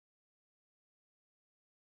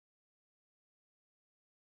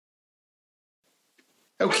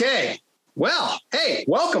Okay. Well, hey,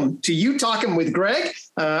 welcome to UTOKing with Gregg.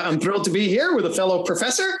 I'm thrilled to be here with a fellow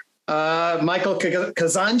professor, Michael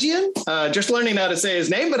Kazanjian. Just learning how to say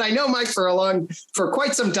his name, but I know Mike for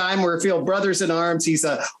quite some time. We feel brothers in arms. He's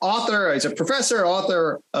an author, he's a professor,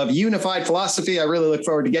 author of Unified Philosophy. I really look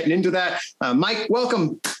forward to getting into that. Mike,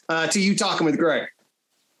 welcome to UTOKing with Gregg.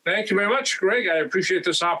 Thank you very much, Greg. I appreciate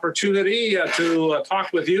this opportunity to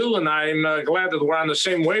talk with you, and I'm glad that we're on the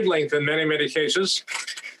same wavelength in many, many cases.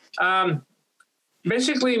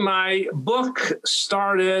 Basically, my book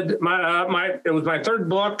started, it was my third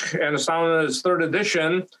book, and it's now in its third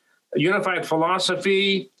edition, Unified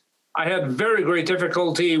Philosophy. I had very great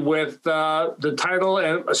difficulty with the title,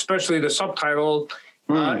 and especially the subtitle,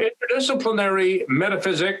 Interdisciplinary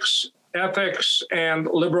Metaphysics, Ethics, and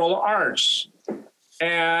Liberal Arts.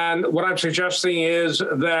 And what I'm suggesting is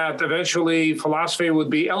that eventually philosophy would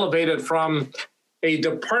be elevated from a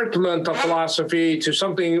department of philosophy to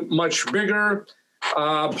something much bigger,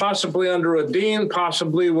 possibly under a dean,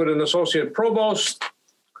 possibly with an associate provost.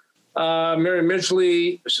 Mary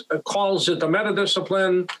Midgley calls it the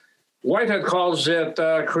metadiscipline. Whitehead calls it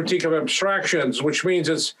critique of abstractions, which means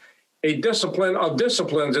it's a discipline of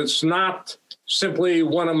disciplines. It's not simply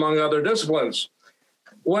one among other disciplines.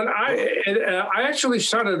 When I actually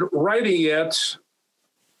started writing it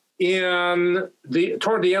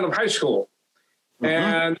toward the end of high school.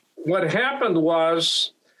 And what happened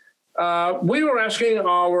was we were asking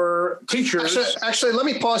our teachers. Actually, let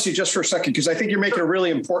me pause you just for a second, because I think you're making a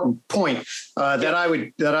really important point that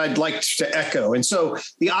I'd like to echo. And so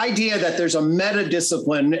the idea that there's a meta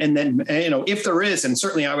discipline, and then if there is, and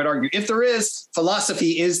certainly I would argue, if there is,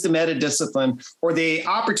 philosophy is the meta discipline, or the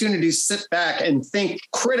opportunity to sit back and think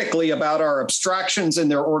critically about our abstractions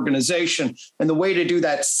and their organization, and the way to do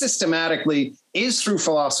that systematically is through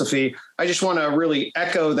philosophy. I just want to really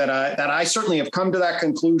echo that I certainly have come to that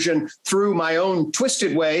conclusion through my own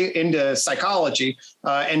twisted way into psychology,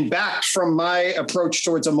 and back from my approach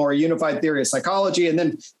towards a more unified theory of psychology, and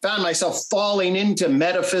then found myself falling into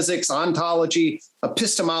metaphysics, ontology,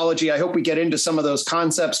 epistemology. I hope we get into some of those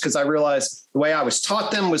concepts, because I realized the way I was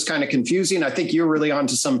taught them was kind of confusing. I think you're really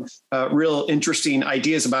onto some real interesting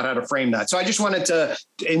ideas about how to frame that. So I just wanted to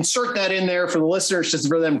insert that in there for the listeners, just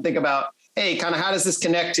for them to think about, hey, kind of how does this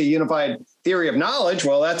connect to unified theory of knowledge?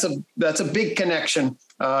 Well, that's a big connection,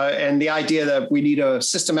 and the idea that we need a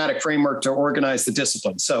systematic framework to organize the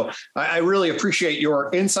discipline. So I really appreciate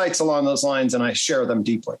your insights along those lines, and I share them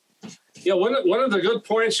deeply. Yeah, one of the good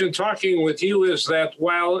points in talking with you is that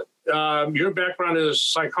while your background is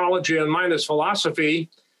psychology and mine is philosophy,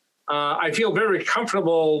 I feel very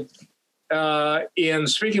comfortable in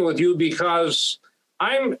speaking with you, because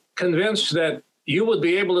I'm convinced that you would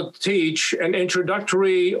be able to teach an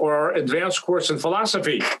introductory or advanced course in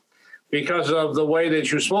philosophy because of the way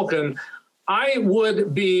that you've spoken. I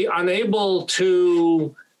would be unable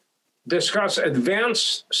to discuss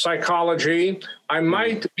advanced psychology. I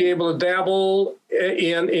might be able to dabble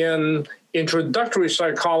in introductory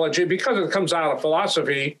psychology because it comes out of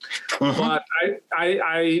philosophy. But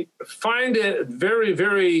I find it very,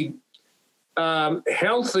 very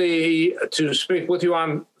healthy to speak with you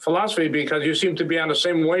on philosophy, because you seem to be on the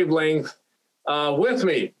same wavelength with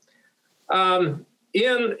me.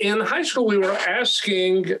 In high school, we were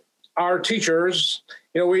asking our teachers,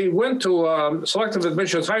 we went to selective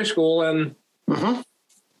admissions high school, and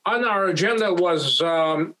on our agenda was,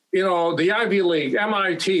 the Ivy League,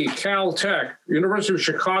 MIT, Caltech, University of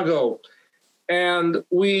Chicago. And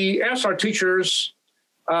we asked our teachers,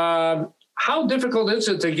 how difficult is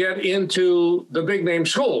it to get into the big name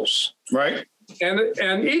schools? Right.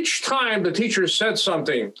 And each time the teacher said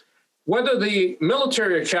something, whether the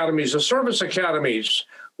military academies, the service academies,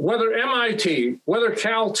 whether MIT, whether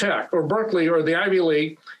Caltech or Berkeley or the Ivy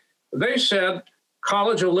League, they said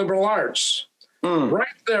College of Liberal Arts. Right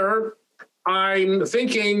there, I'm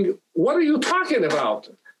thinking, what are you talking about?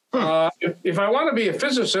 If I want to be a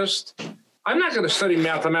physicist, I'm not going to study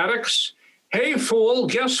mathematics. Hey, fool,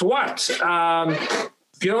 guess what?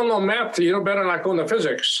 If you don't know math, you better not go into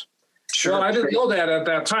physics. Sure. Well, I didn't know that at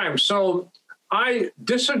that time. So I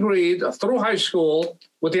disagreed through high school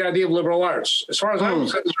with the idea of liberal arts. As far as I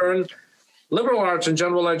was concerned, liberal arts and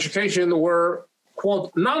general education were,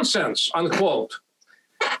 quote, nonsense, unquote.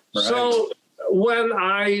 Right. So when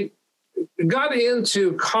I got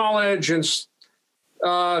into college and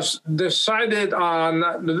decided on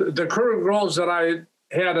the career goals that I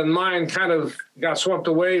had in mind, kind of got swept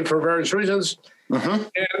away for various reasons.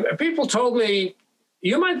 And people told me,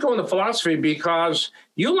 you might go into philosophy because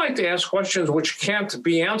you like to ask questions which can't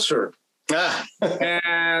be answered.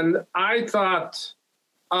 And I thought,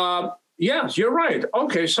 yes, you're right.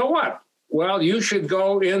 Okay, so what? Well, you should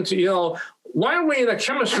go into, why are we in a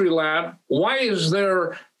chemistry lab? Why is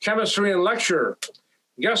there chemistry in lecture?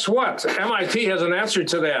 Guess what? MIT has an answer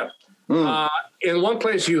to that. In one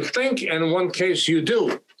place you think, and in one case you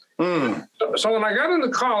do. So when I got into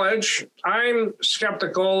college, I'm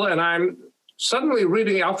skeptical, and I'm suddenly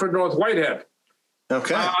reading Alfred North Whitehead.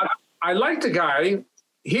 Okay. I like the guy.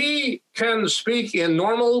 He can speak in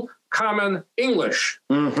normal, common English.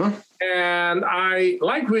 And I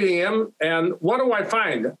like reading him. And what do I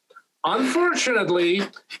find? Unfortunately,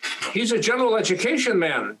 he's a general education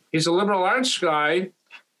man. He's a liberal arts guy.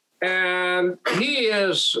 And he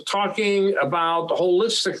is talking about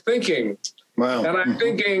holistic thinking. Wow. And I'm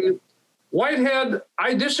thinking, Whitehead,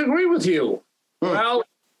 I disagree with you. Well,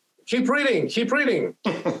 keep reading.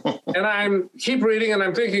 And I'm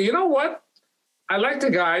thinking, you know what? I like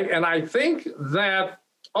the guy, and I think that,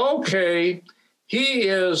 okay, he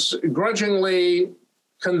is grudgingly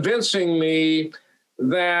convincing me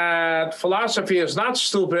that philosophy is not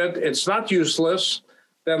stupid, it's not useless,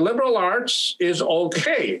 that liberal arts is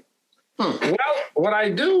okay. Well, what I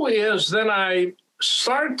do is then I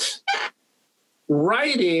start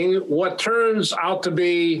writing what turns out to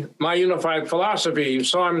be my unified philosophy.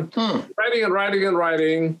 So I'm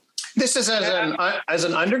writing. This is as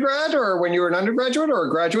an undergrad, or when you were an undergraduate or a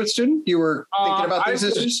graduate student, you were thinking about these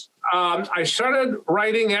issues? I started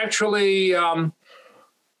writing actually in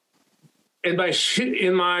my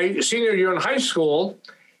senior year in high school,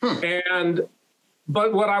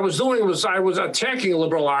 but what I was doing was I was attacking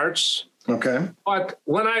liberal arts. Okay. But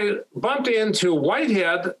when I bumped into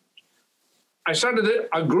Whitehead, I started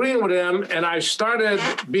agreeing with him, and I started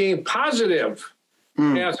being positive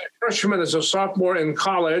as a freshman, as a sophomore in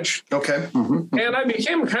college. Okay. And I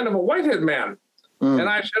became kind of a Whitehead man. And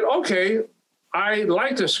I said, okay, I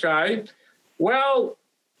like this guy. Well,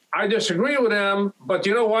 I disagree with him, but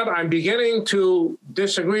you know what? I'm beginning to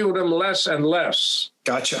disagree with him less and less.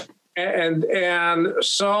 Gotcha. And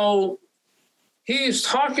so he's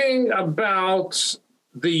talking about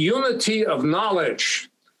the unity of knowledge.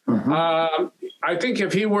 I think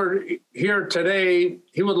if he were here today,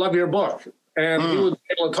 he would love your book, and he would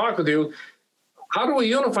be able to talk with you. How do we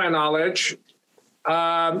unify knowledge?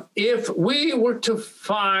 If we were to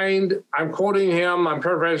find, I'm quoting him, I'm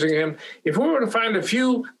paraphrasing him, if we were to find a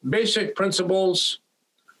few basic principles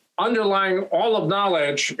underlying all of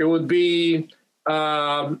knowledge, it would be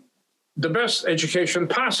the best education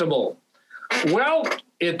possible. Well,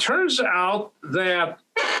 it turns out that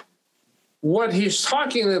what he's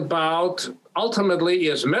talking about ultimately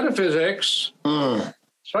is metaphysics,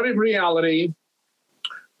 study of reality,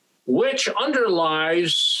 which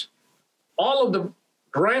underlies all of the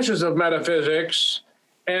branches of metaphysics,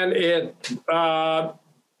 and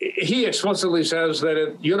he explicitly says that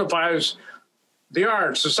it unifies the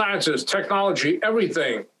arts, the sciences, technology,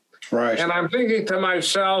 everything. Right. And I'm thinking to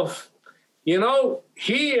myself, he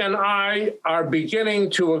and I are beginning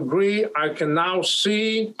to agree. I can now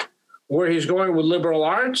see where he's going with liberal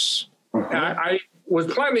arts. He was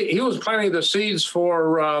planting the seeds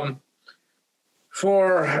for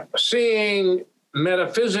seeing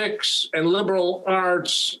metaphysics and liberal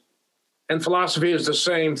arts and philosophy is the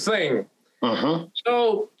same thing.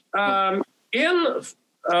 So can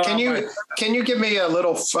you give me a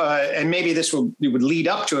little, and maybe this would lead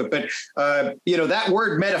up to it, but that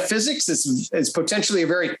word metaphysics is potentially a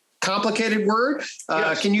very complicated word.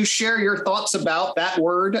 Yes. Can you share your thoughts about that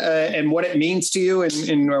word and what it means to you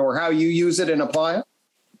and or how you use it and apply it?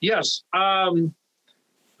 Yes.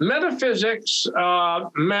 Metaphysics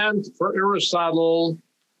meant for Aristotle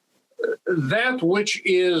that which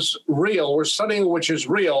is real. We're studying which is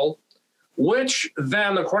real, which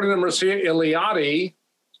then, according to Mircea Eliade,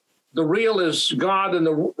 the real is God and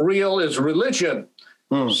the real is religion.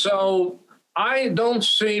 So I don't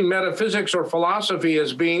see metaphysics or philosophy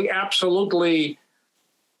as being absolutely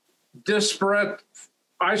disparate,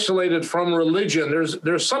 isolated from religion.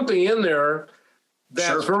 There's something in there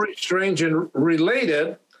that's very strange and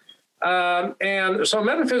related. And so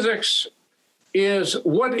metaphysics is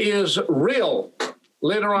what is real.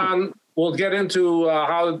 Later on, we'll get into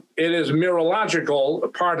how it is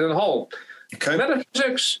mereological, part and whole. Okay.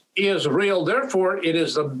 Metaphysics is real, therefore it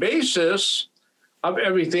is the basis of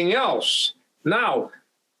everything else. Now,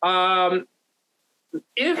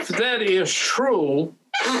 if that is true,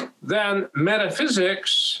 then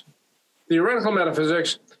metaphysics, theoretical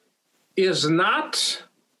metaphysics, is not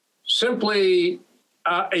simply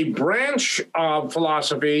a branch of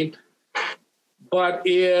philosophy, but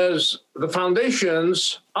is the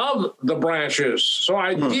foundations of the branches. So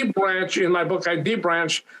I debranch, in my book, I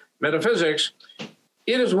debranch metaphysics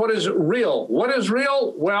it is what is real. What is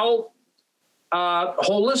real? Well,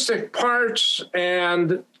 holistic parts,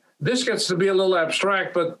 and this gets to be a little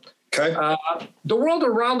abstract, but the world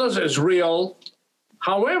around us is real.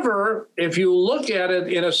 However, if you look at it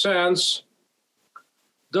in a sense,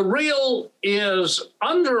 the real is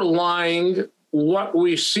underlying what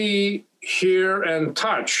we see, hear, and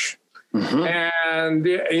touch. And,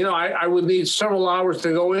 I would need several hours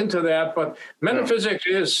to go into that, but metaphysics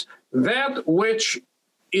is that which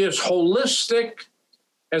is holistic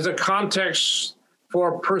as a context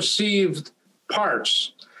for perceived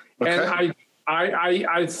parts. And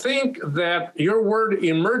I think that your word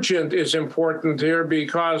emergent is important here,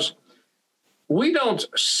 because we don't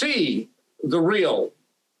see the real.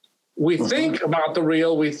 We think about the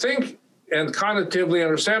real. We think and cognitively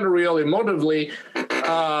understand the real, emotively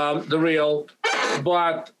the real.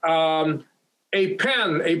 But a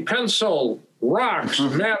pen, a pencil, rocks,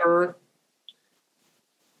 matter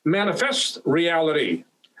manifest reality.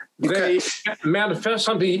 They manifest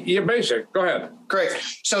something basic. Go ahead. Great.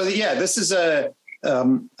 So this is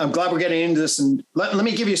I'm glad we're getting into this, and let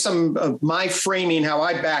me give you some of my framing, how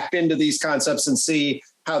I backed into these concepts and see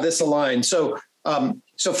how this aligns.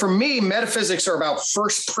 So for me, metaphysics are about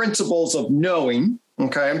first principles of knowing.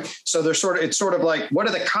 Okay. So it's sort of like, what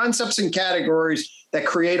are the concepts and categories that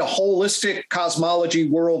create a holistic cosmology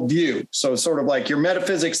worldview? So it's sort of like your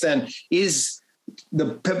metaphysics then is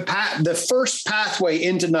the first pathway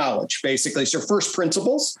into knowledge, basically. So first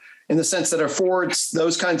principles, in the sense that affords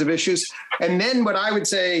those kinds of issues. And then what I would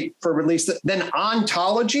say for at least then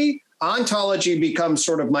ontology becomes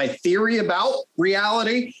sort of my theory about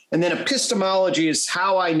reality. And then epistemology is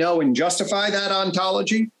how I know and justify that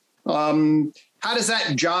ontology. How does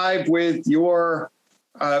that jive with your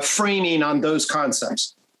framing on those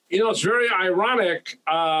concepts? It's very ironic.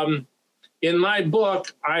 In my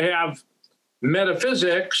book, I have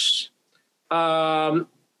metaphysics as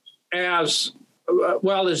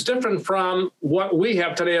well is different from what we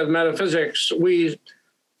have today as metaphysics. We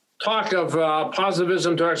talk of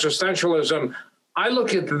positivism to existentialism. I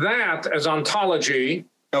look at that as ontology.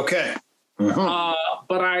 Okay.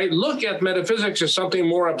 But I look at metaphysics as something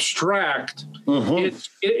more abstract.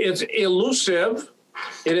 It's elusive.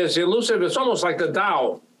 It is elusive. It's almost like the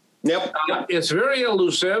Tao. Yep. It's very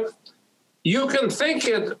elusive. You can think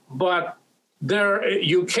it, but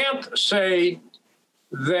you can't say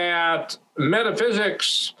that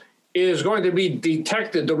metaphysics is going to be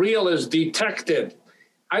detected. The real is detected.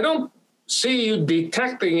 I don't see you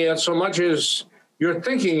detecting it so much as you're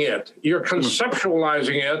thinking it. You're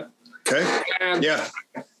conceptualizing it. Okay. And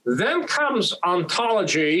then comes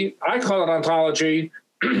ontology. I call it ontology,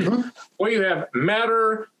 where you have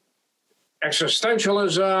matter,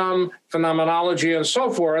 existentialism, phenomenology, and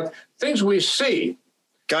so forth, things we see.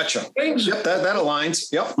 Gotcha. That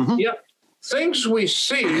aligns. Yep. Yep. Things we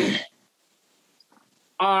see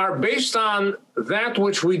are based on that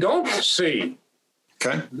which we don't see.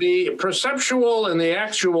 Okay. The perceptual and the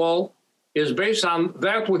actual is based on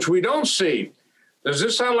that which we don't see. Does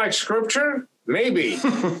this sound like scripture? Maybe.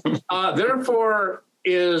 Therefore,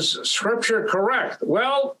 is scripture correct?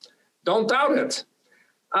 Well, don't doubt it.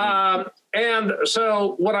 And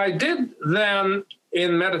so what I did then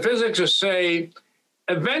in metaphysics is say,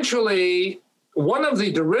 eventually, one of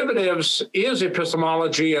the derivatives is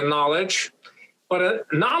epistemology and knowledge, but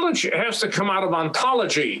knowledge has to come out of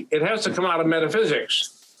ontology. It has to come out of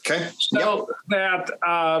metaphysics. Okay. So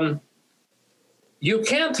that you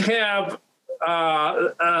can't have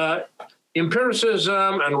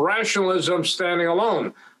empiricism and rationalism standing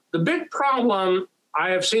alone. The big problem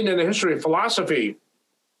I have seen in the history of philosophy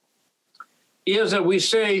is that we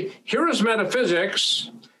say, here is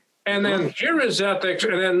metaphysics, and then here is ethics,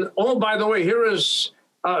 and then, oh, by the way, here is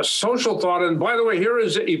social thought, and by the way, here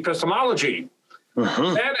is epistemology.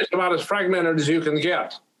 That is about as fragmented as you can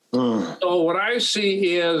get. So what I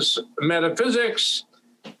see is metaphysics,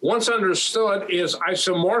 once understood, is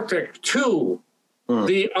isomorphic to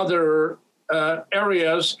the other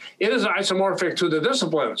areas. It is isomorphic to the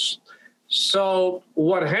disciplines. So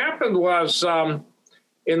what happened was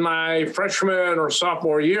in my freshman or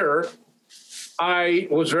sophomore year, I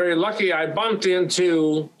was very lucky. I bumped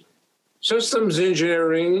into systems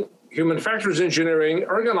engineering, human factors engineering,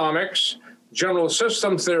 ergonomics, general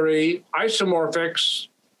system theory, isomorphics,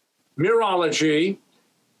 mirology,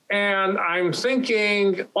 and I'm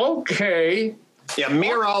thinking, okay. Yeah,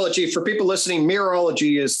 mirology, for people listening,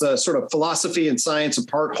 mirology is the sort of philosophy and science of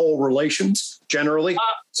part-whole relations, generally.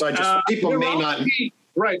 So I just, people may not.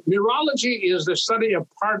 Right, mirology is the study of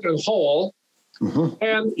part and whole,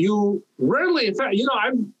 and you rarely, in fact,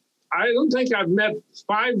 I don't think I've met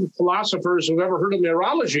 5 philosophers who've ever heard of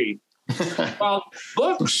mirology. Well,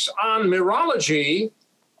 books on mirology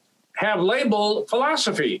have labeled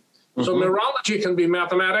philosophy. So mirology can be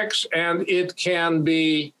mathematics and it can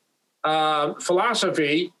be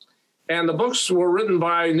philosophy. And the books were written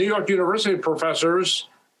by New York University professors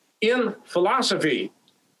in philosophy.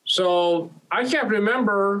 So I can't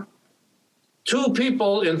remember 2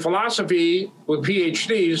 people in philosophy with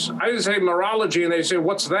PhDs. I just say mirology and they say,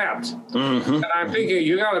 what's that? And I'm thinking,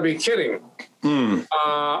 you got to be kidding.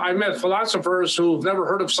 I met philosophers who've never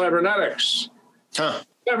heard of cybernetics.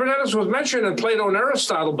 Cybernetics was mentioned in Plato and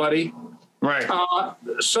Aristotle, buddy. Right.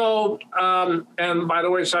 And by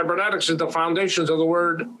the way, cybernetics is the foundations of the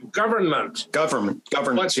word government. Governance.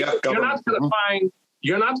 But Yeah. You're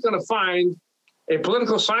not going to find a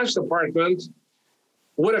political science department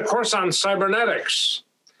with a course on cybernetics,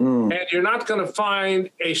 and you're not going to find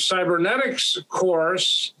a cybernetics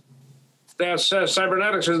course that says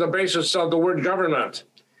cybernetics is the basis of the word government.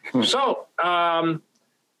 So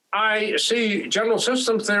I see general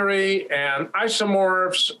system theory and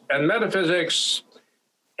isomorphs and metaphysics,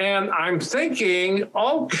 and I'm thinking,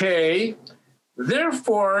 okay,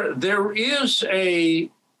 therefore there is a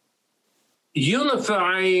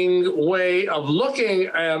unifying way of looking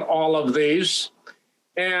at all of these.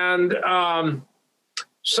 And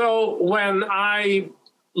so when I'm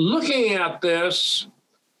looking at this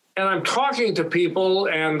and I'm talking to people,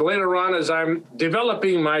 and later on as I'm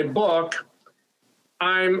developing my book,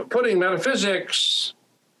 I'm putting metaphysics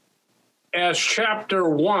as chapter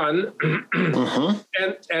 1,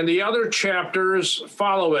 and the other chapters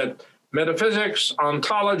follow it: metaphysics,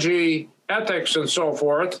 ontology, ethics, and so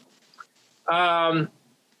forth. But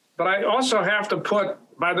I also have to put,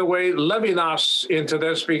 by the way, Levinas into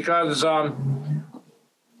this because right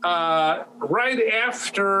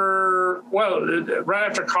after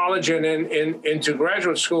college and into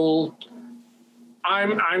graduate school,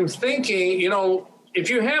 I'm thinking, if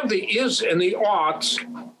you have the is and the ought,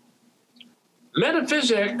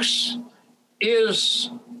 metaphysics is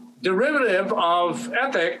derivative of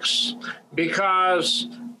ethics because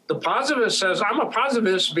the positivist says, I'm a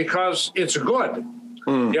positivist because it's good.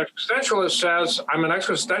 The existentialist says, I'm an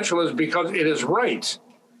existentialist because it is right.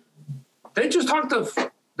 They just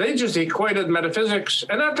equated metaphysics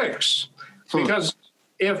and ethics. Because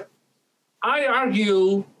if I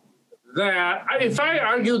argue that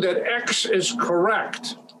X is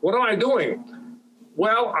correct, what am I doing?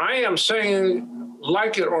 Well, I am saying,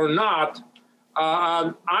 like it or not,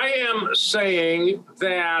 I am saying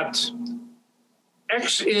that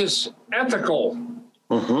X is ethical.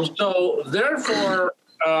 So therefore,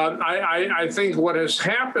 I think what has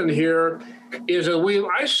happened here is that we've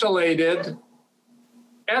isolated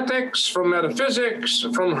ethics from metaphysics,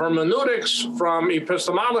 from hermeneutics, from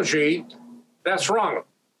epistemology. That's wrong.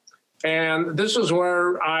 And this is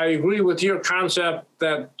where I agree with your concept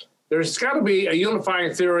that there's got to be a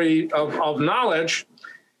unifying theory of knowledge.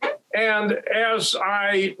 And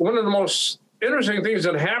one of the most interesting things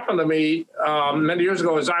that happened to me many years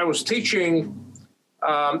ago as I was teaching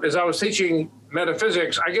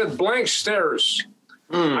metaphysics, I get blank stares.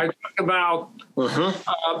 I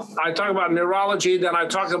talk about neurology, then I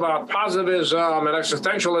talk about positivism and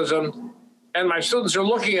existentialism, and my students are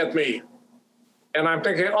looking at me. And I'm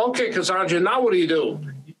thinking, okay, Kazanjian, now what do? Do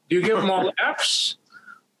you give them all Fs,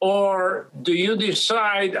 or do you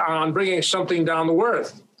decide on bringing something down to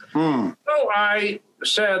earth? So I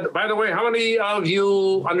said, by the way, how many of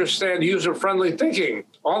you understand user-friendly thinking?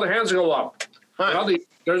 All the hands go up. Well,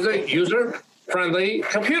 there's a user-friendly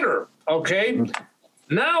computer, okay?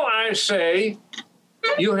 Now I say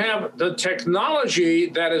you have the technology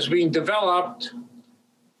that is being developed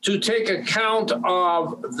to take account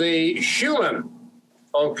of the human.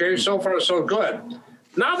 Okay, so far so good.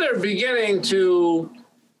 Now they're beginning to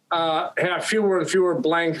have fewer and fewer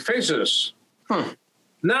blank faces.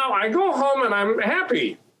 Now I go home and I'm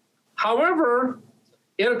happy. However,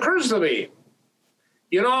 it occurs to me,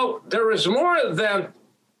 there is more than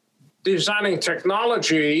designing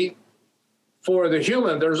technology for the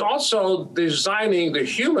human. There's also designing the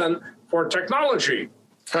human for technology.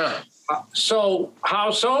 So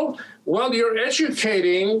how so? Well, you're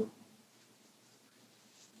educating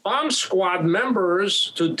bomb squad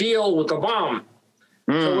members to deal with the bomb.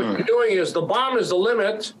 So what you're doing is the bomb is the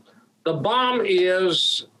limit. The bomb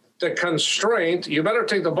is the constraint. You better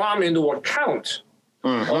take the bomb into account.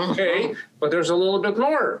 Okay, but there's a little bit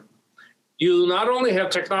more. You not only have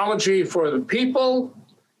technology for the people,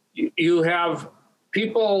 you have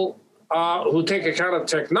people who take account of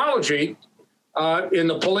technology in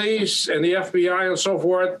the police and the FBI and so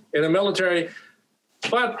forth, in the military.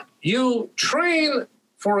 But you train,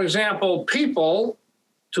 for example, people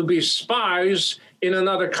to be spies in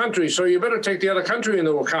another country. So you better take the other country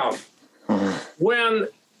into account. When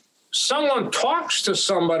someone talks to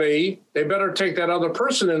somebody, they better take that other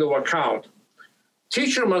person into account.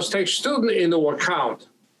 Teacher must take student into account.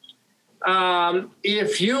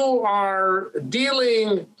 If you are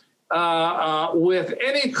dealing with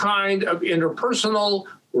any kind of interpersonal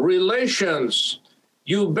relations,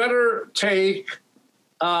 you better take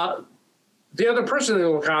the other person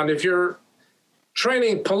into account. If you're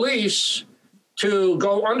training police to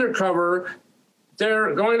go undercover,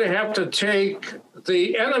 they're going to have to take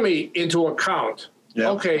the enemy into account. Yeah.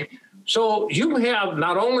 Okay, so you have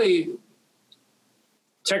not only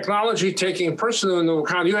technology taking person into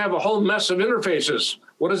account, you have a whole mess of interfaces.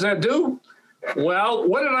 What does that do? Well,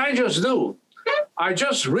 what did I just do? I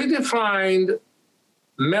just redefined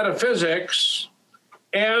metaphysics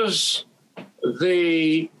as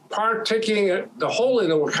the part taking the whole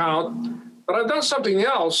into account, but I've done something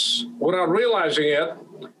else without realizing it.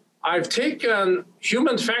 I've taken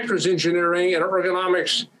human factors engineering and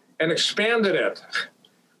ergonomics and expanded it.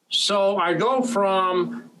 So I go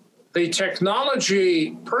from the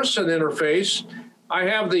technology person interface, I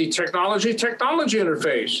have the technology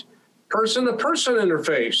interface, person to person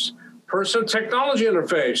interface, person technology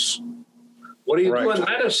interface. What do you do in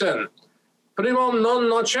medicine? Primum non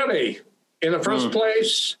nocere. In the first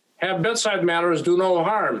place, have bedside manners, do no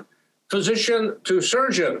harm. Physician to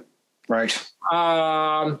surgeon. Right.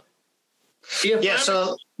 So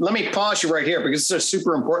let me pause you right here because it's a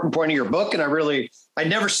super important point of your book. And I'd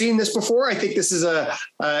never seen this before. I think this is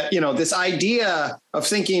this idea of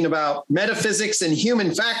thinking about metaphysics and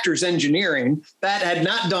human factors engineering that had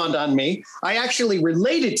not dawned on me. I actually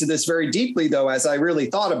related to this very deeply, though, as I really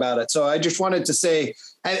thought about it. So I just wanted to say,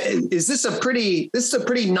 this is a pretty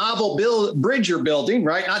novel bridge you're building,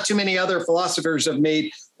 right? Not too many other philosophers have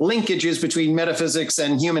made linkages between metaphysics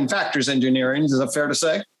and human factors engineering. Is that fair to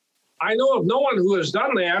say? I know of no one who has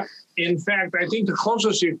done that. In fact, I think the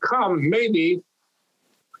closest you come maybe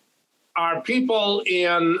are people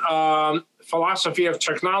in philosophy of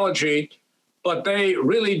technology, but they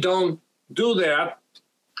really don't do that.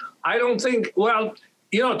 I don't think,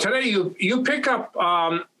 today you pick up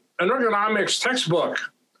an ergonomics textbook.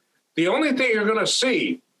 The only thing you're going to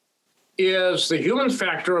see is the human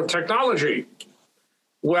factor of technology.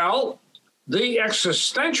 Well, the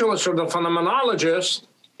existentialist or the phenomenologist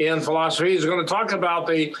in philosophy is going to talk about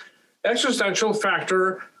the existential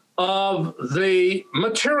factor of the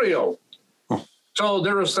material. So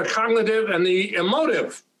there is the cognitive and the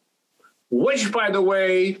emotive, which, by the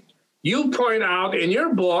way, you point out in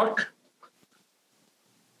your book,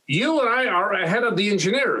 you and I are ahead of the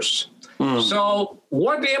engineers. So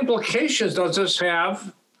what implications does this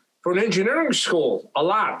have for an engineering school? A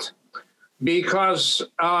lot, because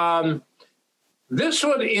this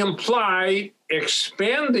would imply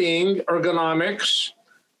expanding ergonomics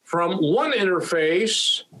from one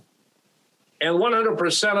interface, and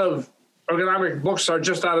 100% of ergonomic books are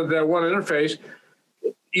just out of that one interface.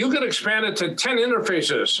 You could expand it to 10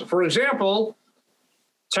 interfaces. For example,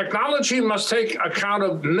 technology must take account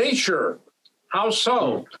of nature. How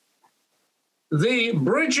so? The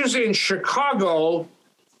bridges in Chicago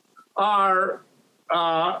are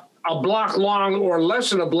a block long or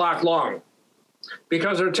less than a block long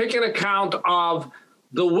because they're taking account of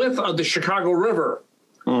the width of the Chicago River.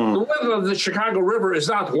 The width of the Chicago River is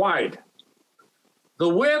not wide. The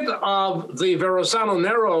width of the Verrazano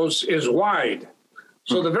Narrows is wide.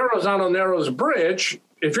 So the Verrazano Narrows Bridge,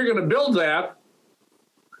 if you're going to build that,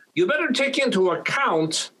 you better take into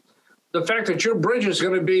account the fact that your bridge is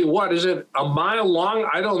going to be, what is it, a mile long?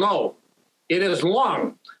 I don't know. It is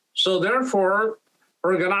long. So therefore,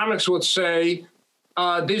 ergonomics would say,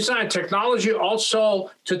 design technology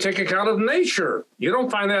also to take account of nature. You don't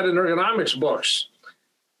find that in ergonomics books.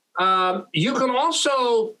 You can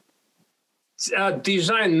also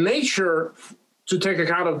design nature to take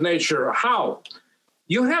account of nature. How?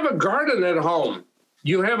 You have a garden at home.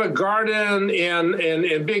 You have a garden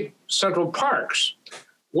in big central parks.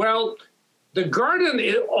 Well, the garden,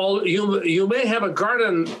 you may have a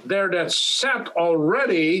garden there that's set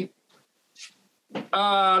already.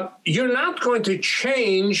 You're not going to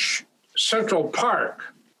change Central Park.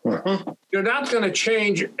 You're not going to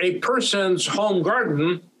change a person's home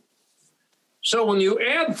garden. So when you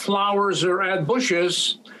add flowers or add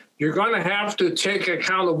bushes, you're going to have to take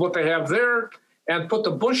account of what they have there and put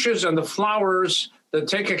the bushes and the flowers that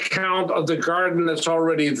take account of the garden that's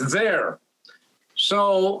already there.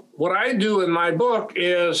 So what I do in my book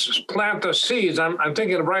is plant the seeds. I'm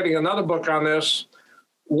thinking of writing another book on this,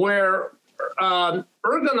 where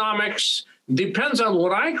ergonomics depends on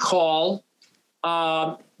what I call,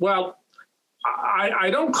 I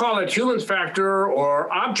don't call it human factor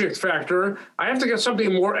or object factor. I have to get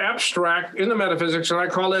something more abstract in the metaphysics, and I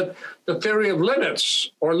call it the theory of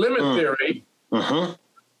limits or limit theory,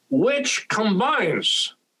 which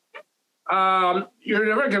combines, you're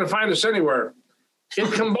never going to find this anywhere.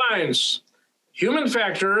 It combines human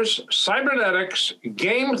factors, cybernetics,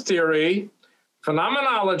 game theory,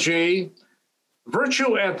 phenomenology,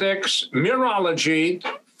 virtue ethics, mirology,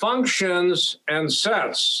 functions, and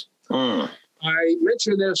sets. I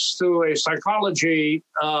mentioned this to a psychology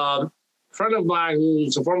friend of mine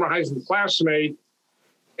who's a former high school classmate,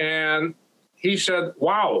 and he said,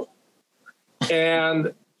 wow.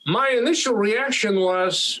 And my initial reaction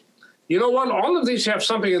was, you know what? All of these have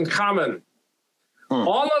something in common.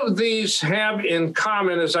 All of these have in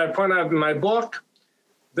common, as I point out in my book,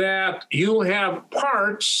 that you have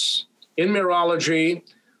parts in mirology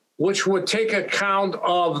which would take account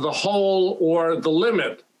of the whole or the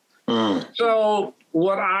limit. So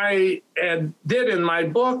what I did in my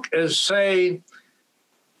book is say,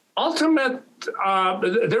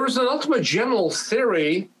 there is an ultimate general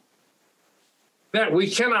theory that we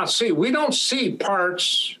cannot see. We don't see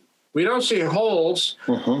parts, we don't see wholes,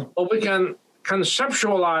 but we can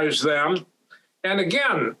conceptualize them. And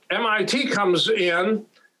again, MIT comes in.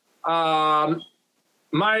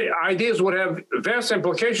 My ideas would have vast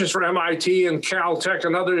implications for MIT and Caltech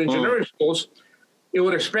and other engineering schools. It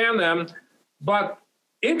would expand them. But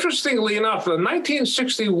interestingly enough, the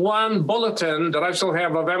 1961 bulletin that I still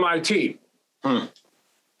have of MIT,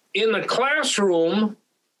 in the classroom,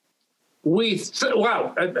 in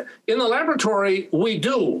the laboratory,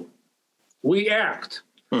 we act.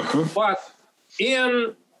 But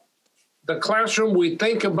in the classroom, we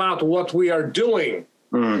think about what we are doing.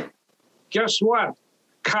 Guess what?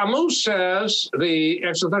 Camus says, the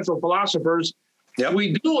existential philosophers,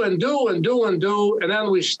 we do and do and do and do, and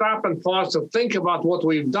then we stop and pause to think about what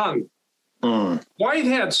we've done.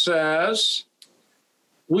 Whitehead says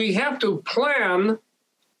we have to plan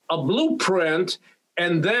a blueprint,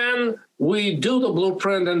 and then we do the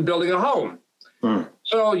blueprint in building a home.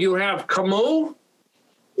 So you have Camus,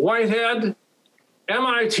 Whitehead,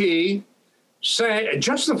 MIT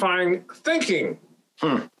justifying thinking.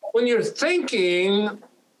 When you're thinking,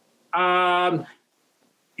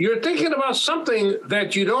 you're thinking about something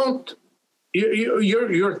that you don't,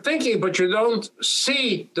 you're thinking, but you don't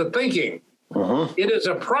see the thinking. It is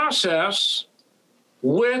a process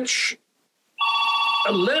which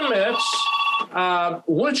limits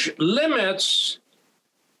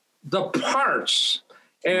the parts.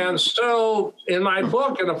 And so in my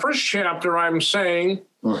book, in the first chapter, I'm saying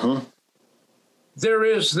there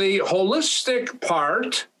is the holistic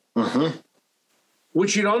part,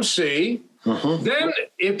 which you don't see. Then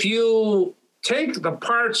if you take the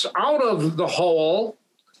parts out of the whole,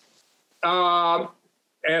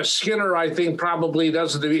 as Skinner, I think, probably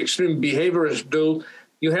does, the extreme behaviorists do,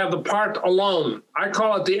 you have the part alone. I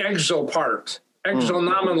call it the exo part,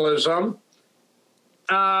 exonominalism.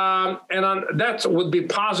 That would be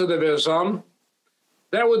positivism.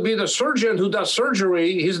 That would be the surgeon who does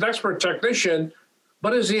surgery. He's an expert technician,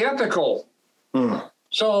 but is he ethical?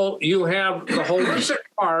 So you have the holistic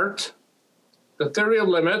part, the theory of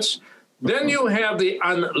limits. Then you have the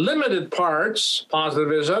unlimited parts,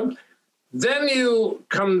 positivism. Then you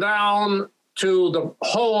come down to the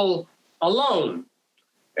whole alone.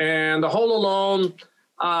 And the whole alone,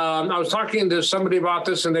 I was talking to somebody about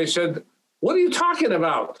this, and they said, what are you talking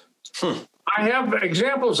about? I have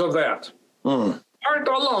examples of that. Part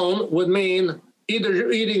alone would mean either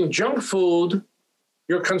you're eating junk food,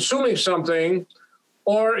 you're consuming something,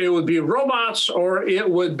 or it would be robots, or it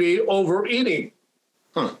would be overeating.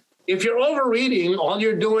 If you're overeating, all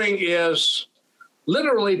you're doing is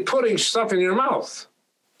literally putting stuff in your mouth.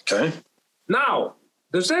 Okay. Now,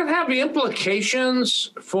 does that have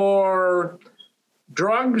implications for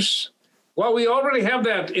drugs? Well, we already have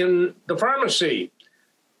that in the pharmacy.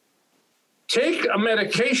 Take a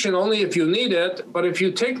medication only if you need it, but if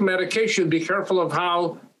you take medication, be careful of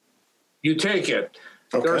how you take it.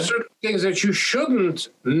 Okay. There are certain things that you shouldn't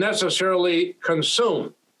necessarily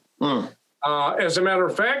consume. As a matter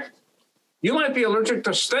of fact, you might be allergic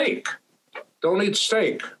to steak. Don't eat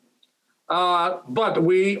steak. But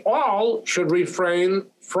we all should refrain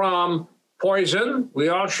from poison. We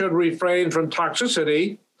all should refrain from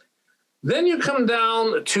toxicity. Then you come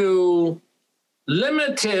down to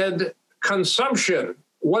limited consumption.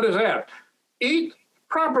 What is that? Eat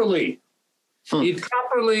properly. Eat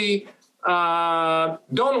properly. Don't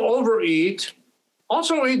overeat.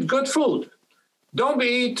 Also eat good food. Don't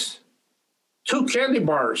eat 2 candy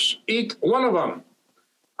bars, eat one of them.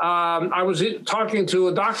 I was talking to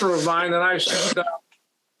a doctor of mine, and I said,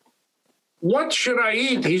 what should I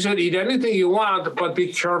eat? He said, eat anything you want, but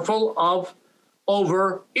be careful of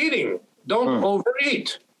overeating. Don't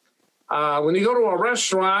overeat. When you go to a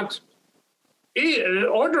restaurant,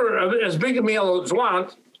 order as big a meal as you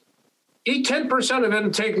want, eat 10% of it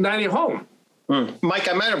and take 90 home. Mike,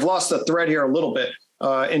 I might have lost the thread here a little bit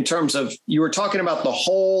in terms of, you were talking about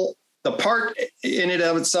the part in and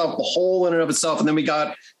of itself, the whole in and of itself, and then we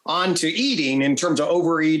got on to eating in terms of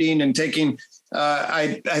overeating and taking.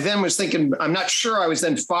 I then was thinking, I'm not sure I was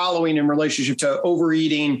then following in relationship to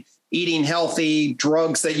overeating, eating healthy,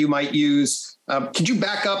 drugs that you might use. Could you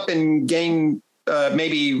back up and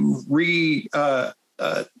maybe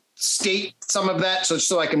state some of that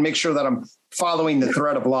so I can make sure that I'm following the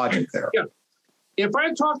thread of logic there? Yeah. If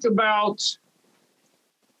I talked about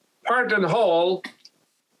part and whole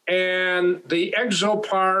and the exo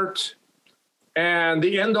part and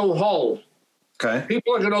the endo whole, okay,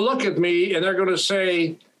 people are going to look at me and they're going to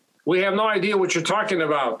say, we have no idea what you're talking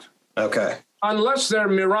about. Okay. Unless they're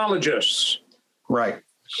neurologists. Right.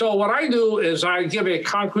 So what I do is I give a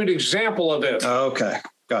concrete example of it. Okay.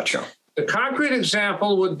 Gotcha. The concrete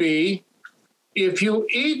example would be, if you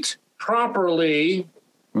eat properly,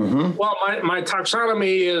 well, my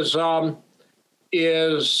taxonomy is the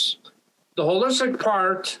holistic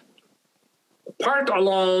part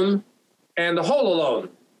alone, and the whole alone.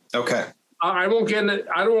 Okay. I don't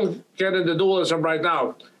get into dualism right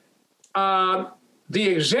now. The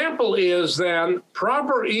example is then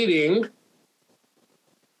proper eating,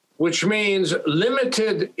 which means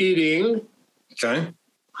limited eating. Okay.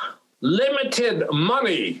 Limited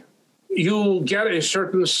money. You get a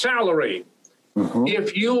certain salary.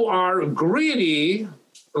 If you are greedy,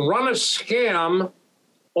 run a scam,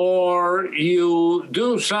 or you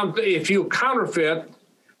do something, if you counterfeit,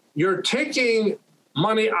 you're taking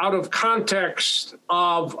money out of context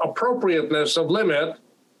of appropriateness of limit,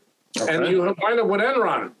 and you wind up with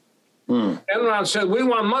Enron. Enron said, we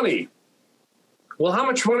want money. Well, how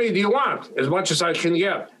much money do you want? As much as I can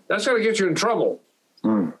get. That's going to get you in trouble.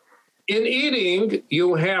 In eating,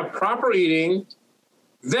 you have proper eating,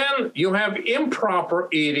 then you have improper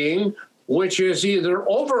eating, which is either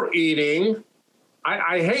overeating.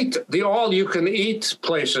 I hate the all-you-can-eat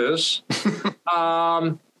places.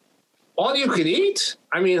 All you can eat?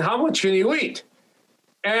 I mean, how much can you eat?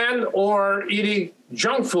 And or eating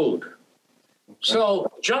junk food.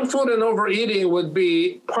 So junk food and overeating would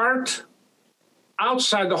be part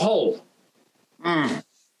outside the whole.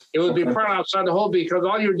 It would be part outside the whole because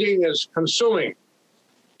all you're doing is consuming.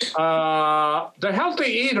 The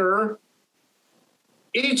healthy eater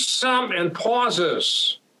eats some and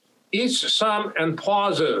pauses. Eats some and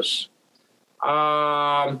pauses.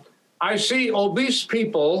 I see obese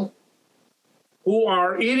people who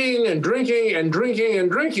are eating and drinking and drinking and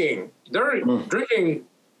drinking. They're drinking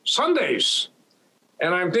Sundays.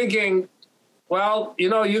 And I'm thinking, well,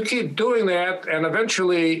 you keep doing that, and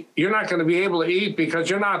eventually you're not going to be able to eat because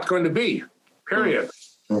you're not going to be, period.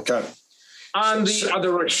 Okay. On the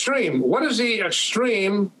other extreme, what is the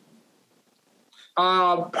extreme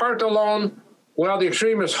part alone? Well, the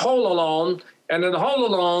extreme is whole alone. And in the whole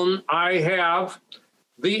alone, I have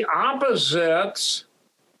the opposite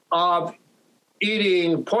of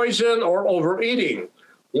eating poison or overeating.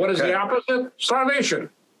 What is the opposite? Starvation.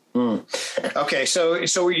 Okay,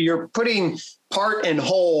 so you're putting part and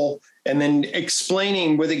whole and then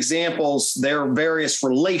explaining with examples their various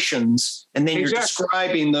relations, and then you're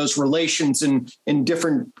describing those relations in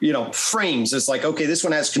different frames. It's like, okay, this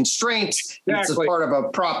one has constraints. It's a part of a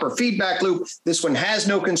proper feedback loop. This one has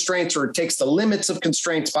no constraints, or it takes the limits of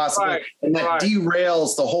constraints possibly, and that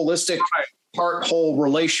derails the holistic part whole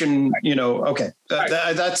relation.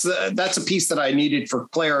 That's a piece that I needed for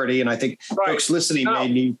clarity, and I think folks listening may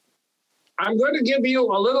need. I'm going to give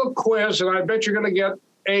you a little quiz, and I bet you're going to get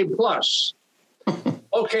A+.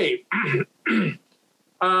 Okay.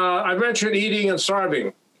 I mentioned eating and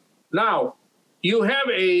starving. Now, you have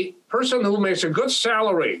a person who makes a good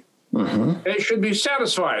salary. They should be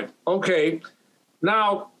satisfied. Okay.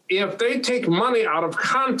 Now, if they take money out of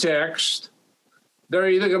context, they're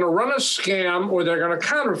either going to run a scam or they're going to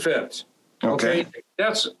counterfeit. Okay.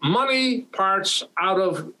 That's money parts out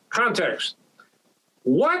of context.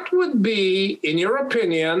 What would be, in your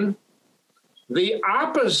opinion, the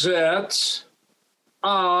opposite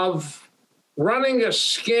of running a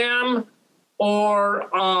scam or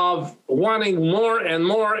of wanting more and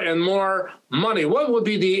more and more money? What would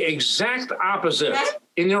be the exact opposite,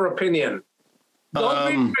 in your opinion?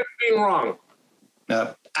 Don't be wrong.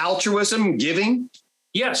 Altruism, giving?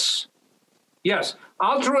 Yes. Yes,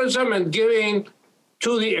 altruism and giving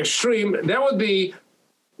to the extreme, that would be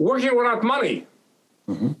working without money.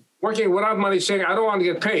 Mm-hmm. Working without money, saying, I don't want to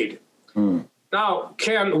get paid. Mm. Now,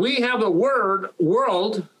 can we have a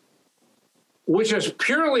world which is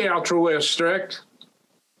purely altruistic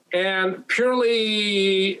and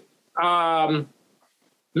purely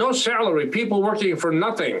no salary, people working for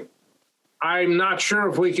nothing? I'm not sure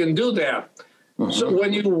if we can do that. Mm-hmm. So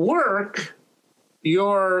when you work,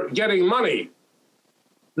 you're getting money.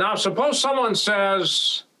 Now, suppose someone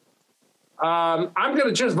says, I'm going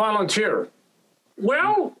to just volunteer.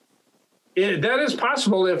 Well, that is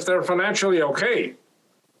possible if they're financially okay.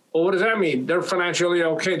 Well, what does that mean? They're financially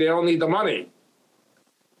okay. They don't need the money.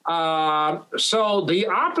 So the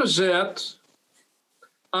opposite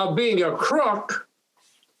of being a crook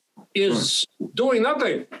is doing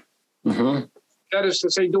nothing. Mm-hmm. That is to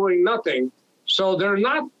say, doing nothing. So they're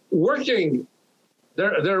not working.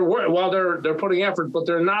 They're putting effort, but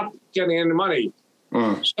they're not getting any money.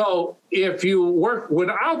 Mm. So if you work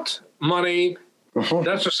without money,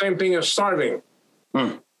 that's the same thing as starving.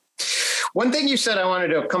 Mm. One thing you said I wanted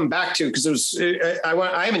to come back to, because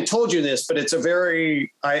I haven't told you this, but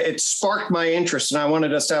it sparked my interest, and I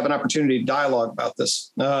wanted us to have an opportunity to dialogue about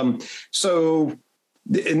this.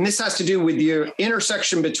 And this has to do with your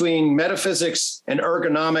intersection between metaphysics and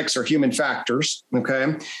ergonomics or human factors.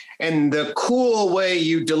 Okay. And the cool way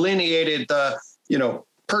you delineated the,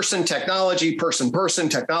 person, technology, person,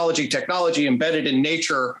 technology embedded in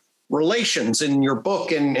nature relations in your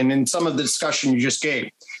book and in some of the discussion you just gave.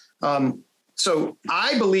 So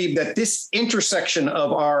I believe that this intersection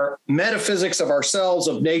of our metaphysics of ourselves,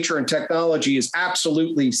 of nature and technology is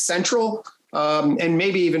absolutely central. And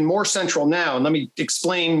maybe even more central now. And let me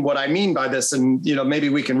explain what I mean by this. And, maybe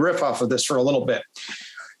we can riff off of this for a little bit.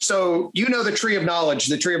 So, the tree of knowledge.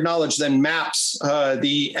 The tree of knowledge then maps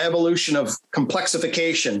the evolution of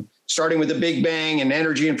complexification, starting with the Big Bang and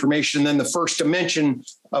energy information, and then the first dimension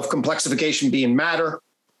of complexification being matter.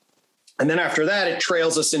 And then after that, it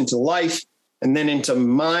trails us into life, and then into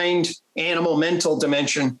mind, animal, mental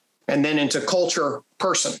dimension, and then into culture,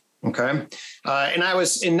 person. Okay. And I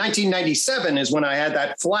was in 1997 is when I had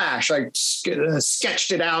that flash. I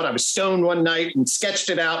sketched it out. I was stoned one night and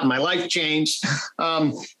sketched it out, and my life changed.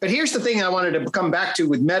 But here's the thing I wanted to come back to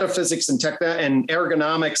with metaphysics and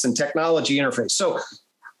ergonomics and technology interface. So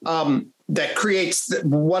that creates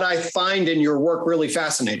what I find in your work really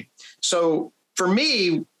fascinating. So for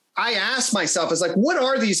me, I asked myself, what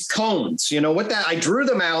are these cones? I drew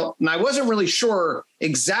them out, and I wasn't really sure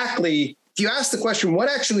exactly. If you ask the question, what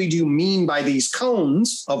actually do you mean by these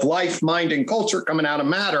cones of life, mind, and culture coming out of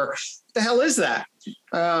matter? What the hell is that?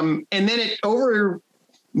 And then over a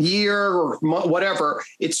year or whatever,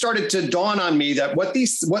 it started to dawn on me that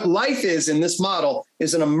what life is in this model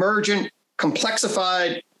is an emergent,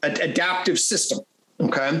 complexified, adaptive system.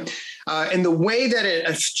 Okay. And the way that it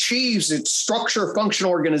achieves its structure, function,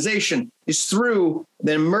 organization is through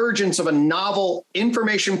the emergence of a novel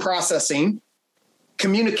information processing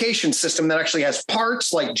communication system that actually has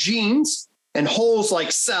parts like genes and holes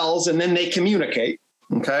like cells, and then they communicate.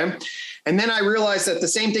 Okay. And then I realized that the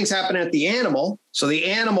same thing's happening at the animal. So the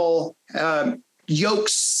animal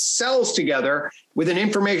yokes cells together with an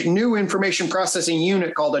new information processing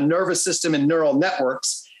unit called a nervous system and neural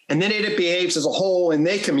networks. And then it behaves as a whole, and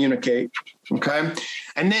they communicate. Okay.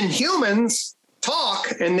 And then humans talk,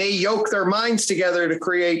 and they yoke their minds together to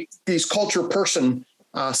create these culture person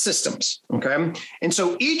systems. Okay. And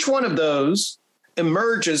so each one of those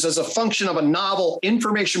emerges as a function of a novel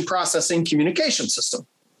information processing communication system.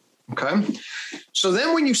 Okay. So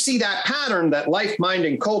then when you see that pattern, that life, mind,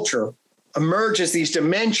 and culture emerge as these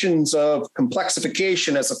dimensions of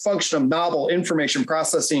complexification as a function of novel information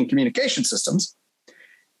processing and communication systems,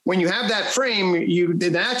 when you have that frame, the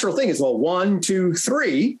natural thing is, 1, 2,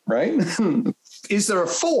 3, right? Is there a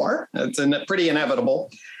 4? That's pretty inevitable.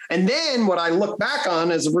 And then what I look back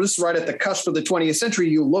on is this right at the cusp of the 20th century,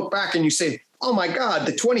 you look back and you say, oh my God,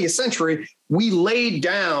 the 20th century, we laid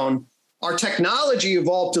down, our technology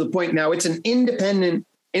evolved to the point now it's an independent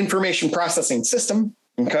information processing system.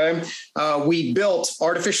 Okay. We built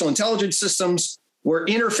artificial intelligence systems. We're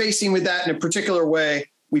interfacing with that in a particular way.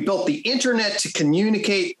 We built the internet to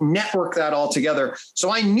communicate, network that all together.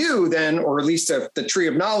 So I knew then, or at least the tree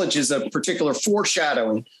of knowledge is a particular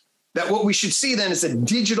foreshadowing, that what we should see then is a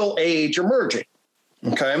digital age emerging.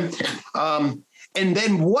 Okay. And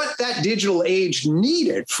then what that digital age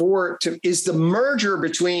needed is the merger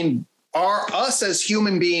between us as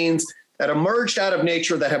human beings that emerged out of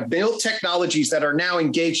nature, that have built technologies that are now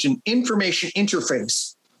engaged in information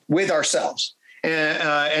interface with ourselves.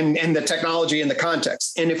 and the technology and the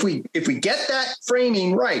context. And if we get that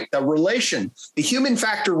framing right, the human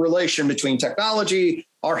factor relation between technology,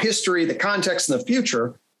 our history, the context, and the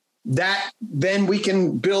future, then we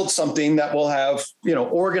can build something that will have,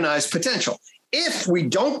 organized potential. If we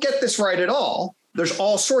don't get this right at all, there's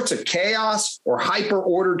all sorts of chaos or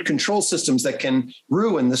hyper-ordered control systems that can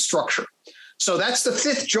ruin the structure. So that's the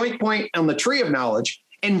fifth joint point on the tree of knowledge.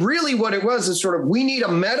 And really what it was is we need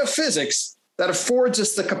a metaphysics that affords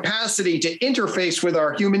us the capacity to interface with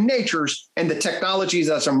our human natures and the technologies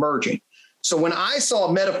that's emerging. So when I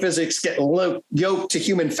saw metaphysics get yoked to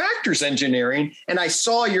human factors engineering, and I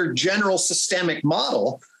saw your general systemic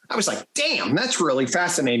model, I was like, damn, that's really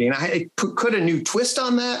fascinating. I put a new twist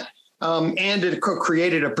on that, and it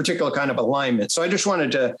created a particular kind of alignment. So I just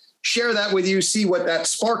wanted to share that with you, see what that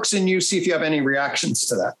sparks in you, see if you have any reactions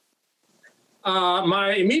to that.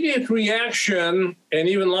 My immediate reaction, and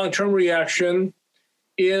even long-term reaction,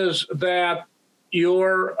 is that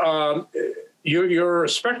your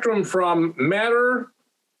spectrum from matter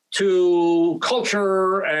to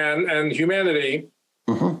culture and humanity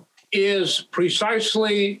is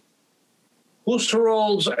precisely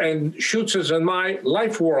Husserl's and Schutz's and my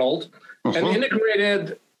life world, an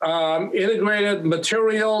integrated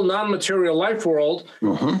material, non-material life world,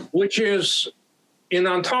 which is, in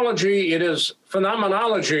ontology, it is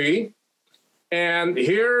phenomenology. And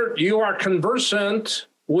here you are conversant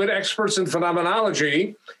with experts in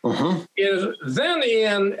phenomenology. Is then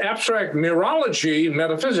in abstract mirology,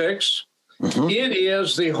 metaphysics, it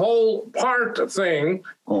is the whole part thing,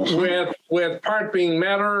 with part being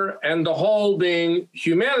matter and the whole being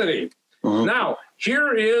humanity. Now,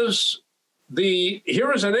 here is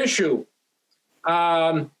an issue.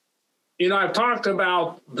 I've talked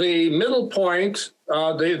about the middle point,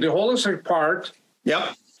 the holistic part,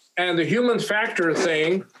 and the human factor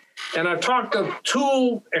thing. And I've talked of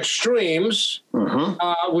two extremes,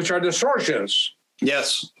 which are distortions.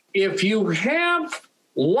 Yes. If you have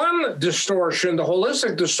one distortion, the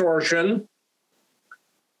holistic distortion,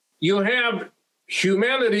 you have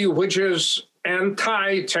humanity, which is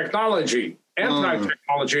anti-technology. They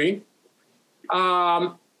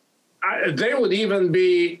would even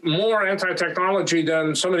be more anti-technology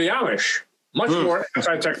than some of the Amish, much more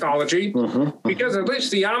anti-technology, because at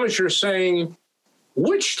least the Amish are saying,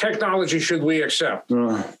 which technology should we accept?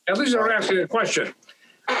 At least they're asking a question.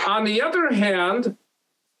 On the other hand,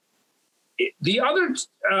 the other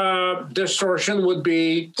distortion would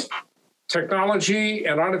be technology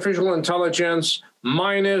and artificial intelligence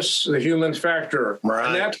minus the human factor. Right.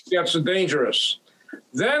 And that gets dangerous.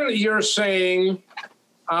 Then you're saying,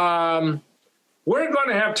 we're going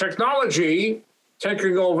to have technology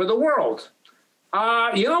taking over the world.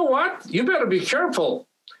 You know what? You better be careful,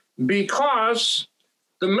 because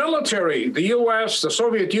the military, the US, the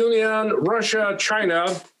Soviet Union, Russia,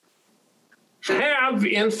 China, have,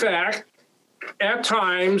 in fact, at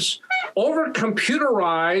times,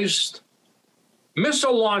 over-computerized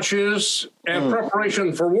missile launches and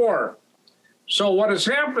preparation for war. So what has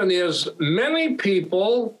happened is many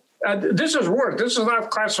people, this is work, this is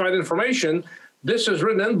not classified information, this is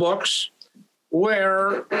written in books,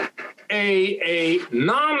 where a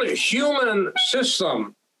non-human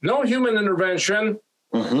system, no human intervention,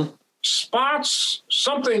 spots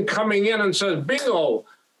something coming in and says, bingo,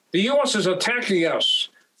 the U.S. is attacking us.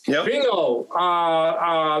 Yep. Bingo,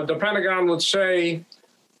 the Pentagon would say,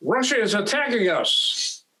 Russia is attacking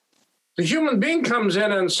us. The human being comes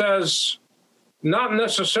in and says, not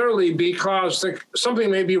necessarily, because something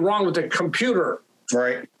may be wrong with the computer.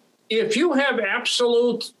 Right. If you have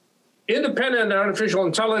absolute independent artificial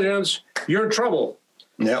intelligence, you're in trouble.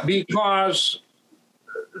 Yep. Because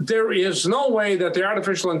there is no way that the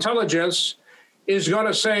artificial intelligence is going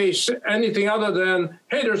to say anything other than,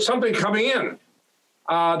 hey, there's something coming in.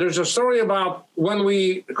 There's a story about when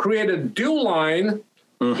we created Dew Line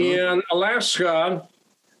in Alaska,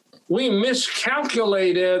 we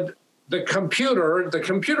miscalculated the computer. The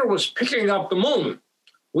computer was picking up the moon.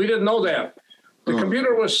 We didn't know that. The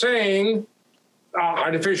computer was saying,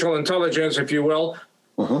 artificial intelligence, if you will,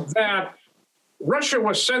 that Russia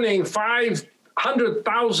was sending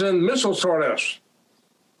 500,000 missiles toward us.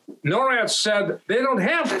 NORAD said they don't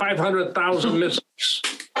have 500,000 missiles.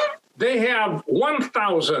 They have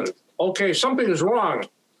 1,000. Okay, something is wrong.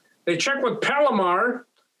 They checked with Palomar.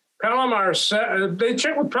 They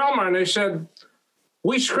checked with Palomar and they said,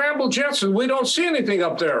 we scrambled jets and we don't see anything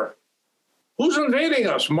up there. Who's invading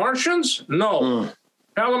us? Martians? No.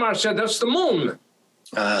 Palomar said, that's the moon.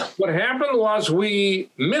 What happened was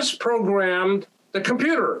we misprogrammed the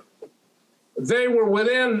computer. They were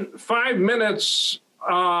within 5 minutes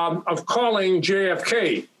of calling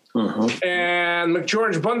JFK. And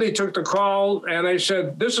McGeorge Bundy took the call, and they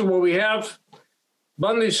said, this is what we have.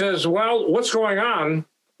 Bundy says, well, what's going on?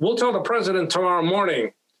 We'll tell the president tomorrow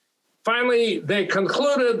morning. Finally, they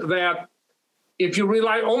concluded that if you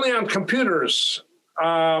rely only on computers,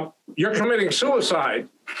 you're committing suicide.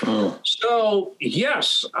 So,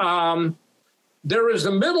 yes, there is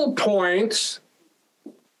the middle point.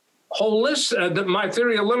 My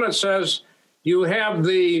theory of limits says you have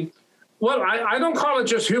I don't call it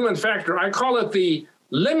just human factor. I call it the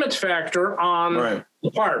limit factor on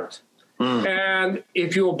the part. And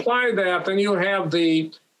if you apply that, then you have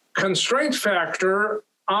the constraint factor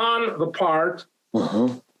on the part.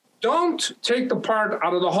 Don't take the part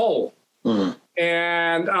out of the whole.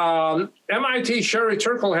 And MIT Sherry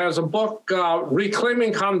Turkle has a book,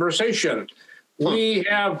 Reclaiming Conversation. We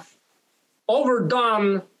have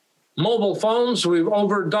overdone mobile phones. We've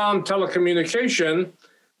overdone telecommunication.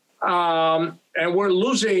 And we're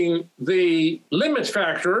losing the limit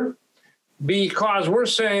factor because we're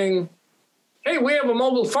saying, hey, we have a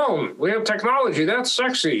mobile phone. We have technology. That's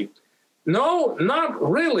sexy. No, not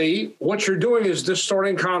really. What you're doing is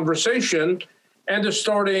distorting conversation and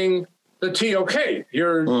distorting the TOK.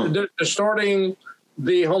 You're distorting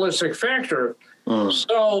the holistic factor.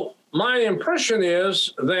 So my impression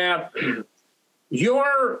is that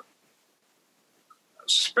your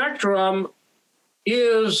spectrum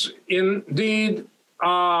is indeed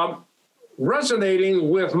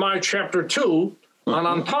resonating with my chapter 2 on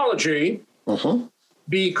ontology,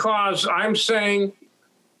 because I'm saying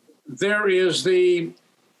there is the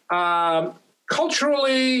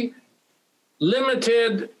culturally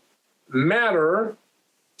limited matter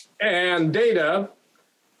and data.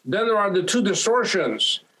 Then there are the two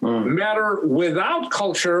distortions, matter without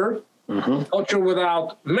culture, culture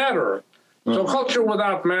without matter. So culture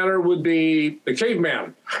without matter would be the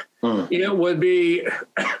caveman. It would be,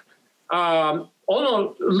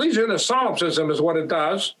 leads into solipsism is what it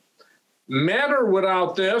does. Matter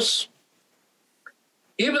without this,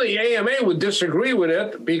 even the AMA would disagree with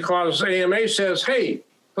it, because AMA says, hey,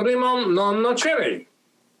 primum non nocere,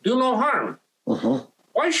 do no harm.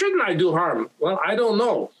 Why shouldn't I do harm? Well, I don't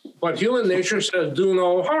know. But human nature says do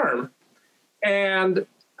no harm. And,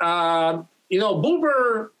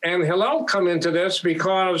 Buber and Hillel come into this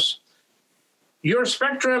because your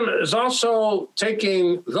spectrum is also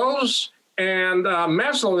taking those and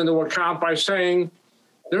Maslow into account by saying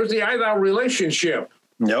there's the I-thou relationship.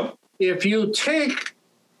 Nope. If you take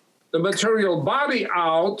the material body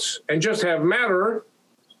out and just have matter,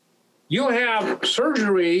 you have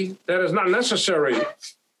surgery that is not necessary.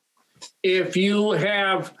 If you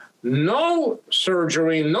have no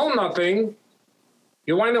surgery, no nothing,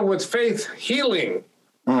 you wind up with faith healing.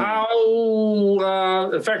 How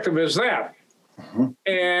effective is that?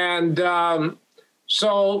 And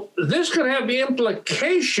so this could have the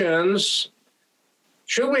implications.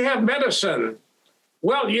 Should we have medicine?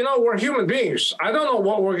 Well, we're human beings. I don't know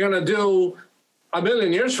what we're going to do a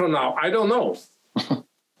million years from now. I don't know.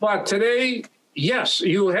 But today, yes,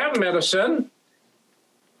 you have medicine.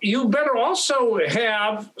 You better also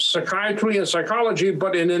have psychiatry and psychology,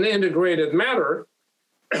 but in an integrated manner.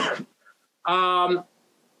 My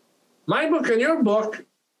book and your book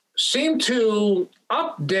seem to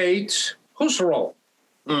update Husserl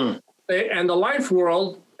and the life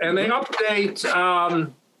world, and they update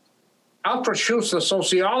Alfred Schutz, the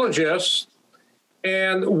sociologist.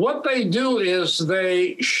 And what they do is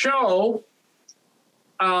they show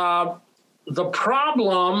the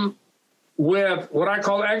problem with what I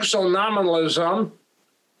call exonominalism.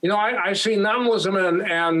 I see nominalism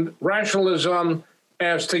and rationalism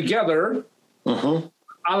as together, a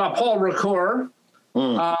la Paul Ricoeur.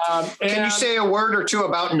 Can you say a word or two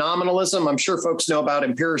about nominalism? I'm sure folks know about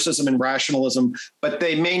empiricism and rationalism, but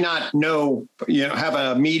they may not know, have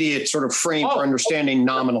an immediate sort of frame for understanding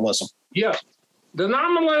nominalism. Yes. The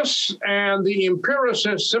nominalists and the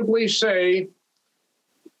empiricists simply say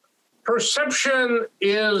perception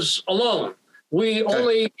is alone. We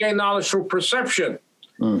only gain knowledge through perception.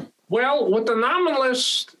 Well, what the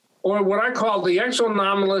nominalist, or what I call the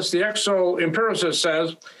exonominalist, the exo-empiricist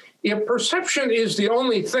says, if perception is the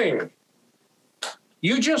only thing,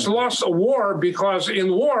 you just lost a war, because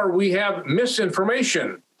in war we have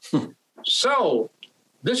misinformation. So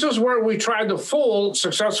this is where we tried to fool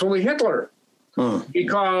successfully Hitler,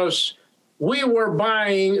 because we were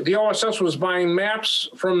the OSS was buying maps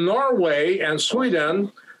from Norway and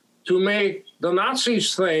Sweden to make the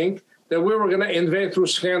Nazis think that we were going to invade through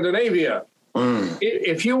Scandinavia.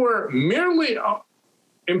 If you were merely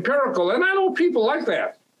empirical, and I know people like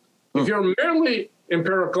that, if you're merely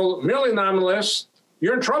empirical, merely nominalist,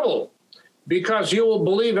 you're in trouble because you will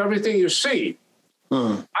believe everything you see.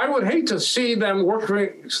 I would hate to see them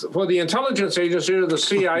working for the intelligence agency or the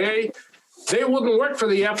CIA. They wouldn't work for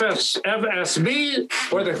the FSB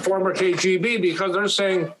or the former KGB because they're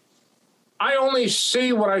saying, I only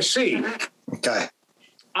see what I see. Okay.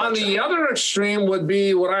 On the other extreme would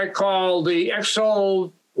be what I call the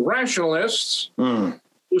exo-rationalists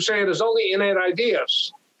who say it is only innate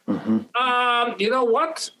ideas. You know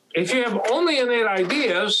what? If you have only innate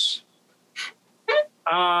ideas,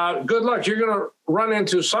 good luck. You're going to run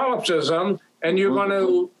into solipsism and you're going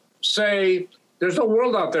to say, there's no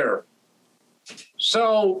world out there.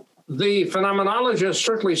 So the phenomenologist,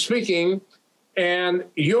 strictly speaking, and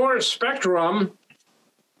your spectrum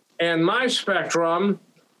and my spectrum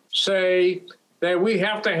say that we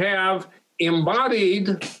have to have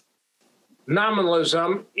embodied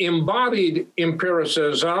nominalism, embodied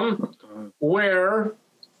empiricism, where,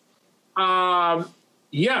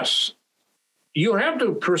 yes, you have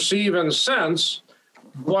to perceive and sense,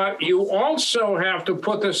 but you also have to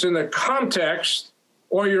put this in the context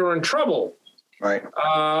or you're in trouble. Right.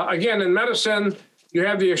 Again, in medicine, you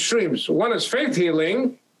have the extremes. One is faith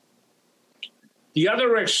healing. The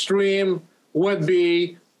other extreme would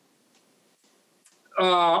be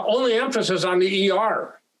only emphasis on the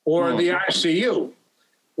ER or the ICU.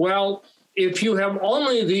 Well, if you have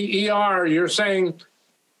only the ER, you're saying,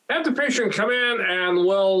 have the patient come in and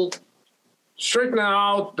we'll straighten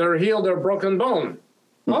out heal their broken bone.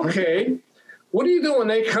 Okay. What do you do when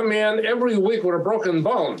they come in every week with a broken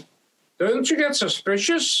bone? Don't you get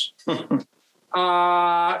suspicious? Where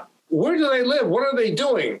do they live? What are they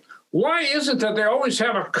doing? Why is it that they always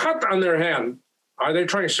have a cut on their hand? Are they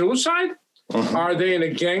trying suicide? Are they in a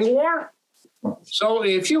gang war? So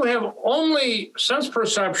if you have only sense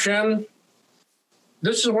perception,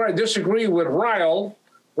 this is where I disagree with Ryle.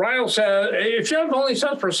 Ryle says, if you have only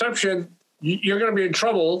sense perception, you're going to be in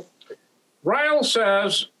trouble. Ryle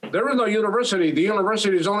says, there is no university. The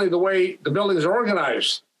university is only the way the buildings are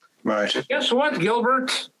organized. Right. Guess what,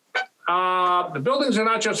 Gilbert? The buildings are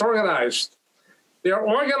not just organized. They're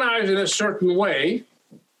organized in a certain way,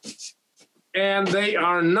 and they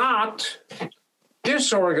are not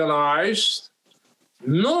disorganized,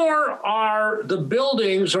 nor are the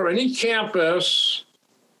buildings or any campus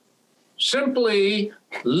simply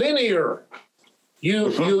linear.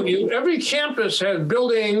 Every campus has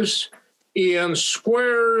buildings in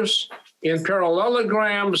squares, in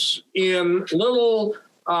parallelograms, in little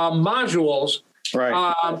modules.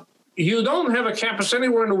 Right. You don't have a campus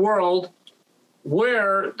anywhere in the world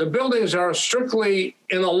where the buildings are strictly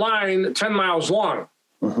in a line 10 miles long.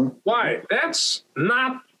 Why? That's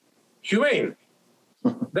not humane.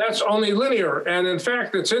 That's only linear. And in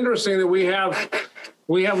fact, it's interesting that we have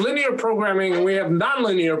linear programming and we have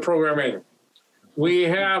nonlinear programming. We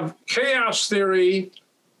have chaos theory,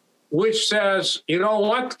 which says, you know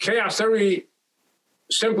what? Chaos theory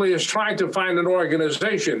simply is trying to find an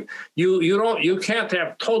organization. You can't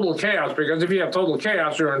have total chaos, because if you have total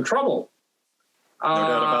chaos, you're in trouble. No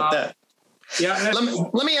doubt about that. Yeah.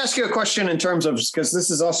 Let me ask you a question in terms of, because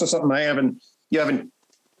this is also something you haven't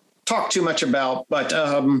talked too much about, but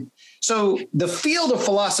so the field of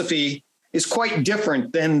philosophy is quite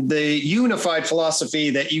different than the unified philosophy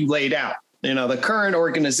that you laid out, the current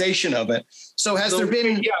organization of it. So has there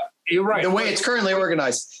been... Yeah. You're right. The way it's currently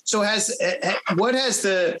organized. So has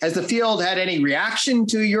the field had any reaction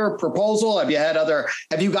to your proposal? Have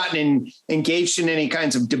you gotten engaged in any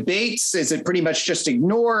kinds of debates? Is it pretty much just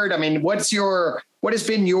ignored? I mean, what has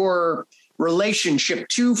been your relationship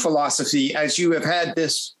to philosophy as you have had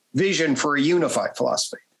this vision for a unified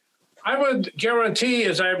philosophy? I would guarantee,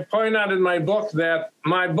 as I point out in my book, that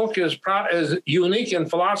my book is unique in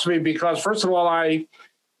philosophy because, first of all, I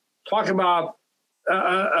talk about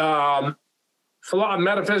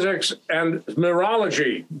metaphysics and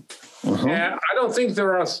mirology. And I don't think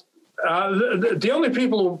there are the only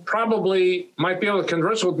people who probably might be able to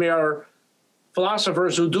converse with me are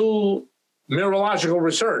philosophers who do mirological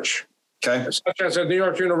research, such as at New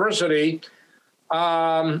York University.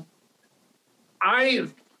 I'm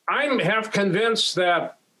half convinced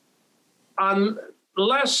that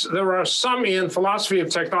unless there are some in philosophy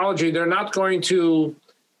of technology, they're not going to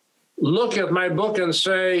look at my book and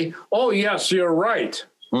say, oh, yes, you're right.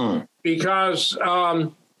 Because,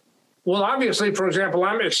 obviously, for example,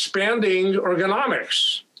 I'm expanding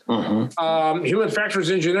ergonomics. Human factors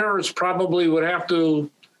engineers probably would have to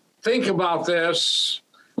think about this.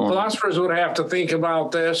 Philosophers would have to think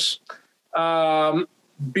about this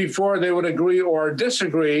before they would agree or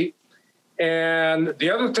disagree. And the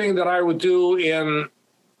other thing that I would do in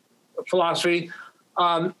philosophy,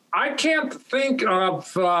 I can't think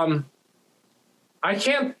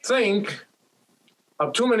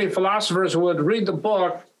of too many philosophers who would read the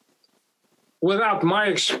book without my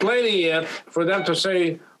explaining it for them to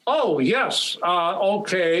say, "Oh, yes,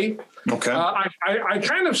 okay." Okay. I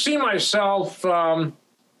kind of see myself.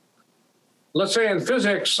 Let's say in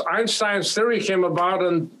physics, Einstein's theory came about,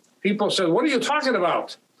 and people said, "What are you talking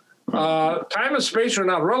about? Time and space are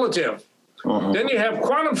not relative." Uh-huh. Then you have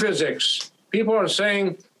quantum physics. People are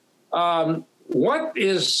saying, "What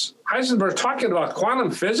is Heisenberg talking about?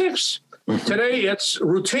 Quantum physics?" Mm-hmm. Today, it's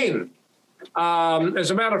routine.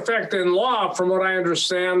 As a matter of fact, in law, from what I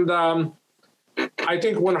understand, I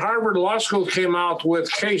think when Harvard Law School came out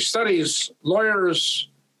with case studies, lawyers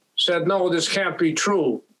said, "No, this can't be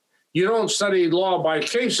true. You don't study law by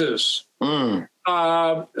cases." Mm.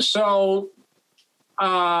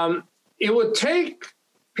 It would take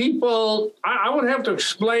people, I would have to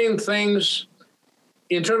explain things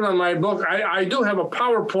in terms of my book. I do have a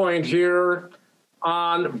PowerPoint here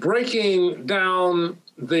on breaking down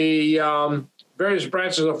the various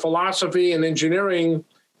branches of philosophy and engineering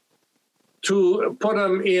to put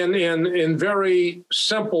them in very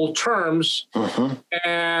simple terms. Uh-huh.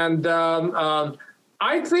 And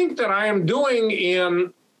I think that I am doing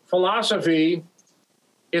in philosophy,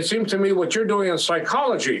 it seems to me, what you're doing in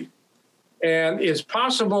psychology. And it's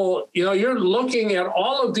possible, you're looking at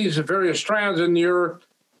all of these various strands and you're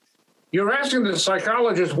asking the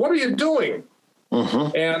psychologist, what are you doing?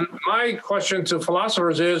 Uh-huh. And my question to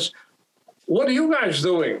philosophers is, what are you guys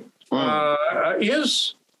doing?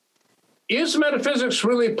 Is metaphysics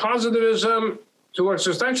really positivism to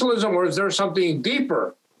existentialism, or is there something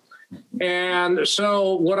deeper? And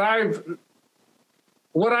so what I've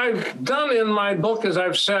done in my book is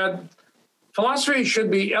I've said philosophy should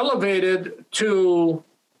be elevated to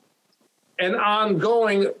an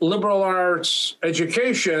ongoing liberal arts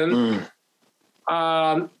education.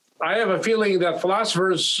 I have a feeling that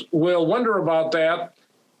philosophers will wonder about that,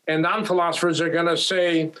 and non-philosophers are going to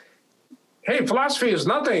say, "Hey, philosophy is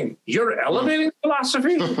nothing. You're elevating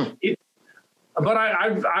philosophy." But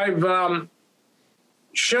I've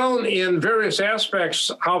shown in various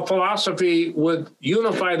aspects how philosophy would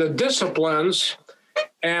unify the disciplines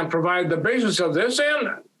and provide the basis of this.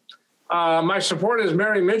 And my support is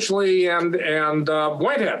Mary Midgley and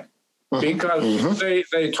Whitehead, because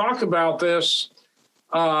they talk about this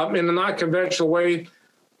in a non-conventional way.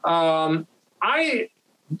 I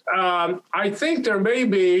think there may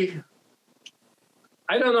be,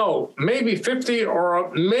 I don't know, maybe 50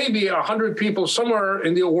 or maybe 100 people somewhere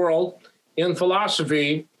in the world in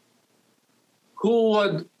philosophy who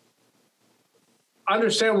would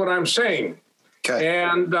understand what I'm saying. Okay.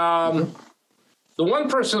 And the one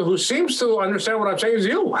person who seems to understand what I'm saying is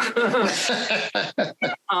you.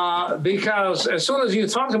 Because as soon as you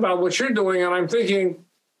talk about what you're doing, and I'm thinking,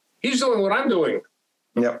 he's doing what I'm doing.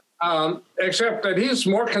 Yep. Except that he's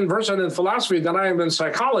more conversant in philosophy than I am in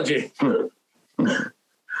psychology.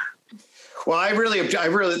 Well, I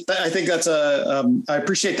think that's I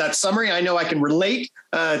appreciate that summary. I know I can relate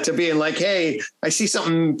to being like, hey, I see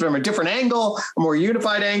something from a different angle, a more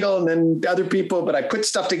unified angle, and then other people, but I put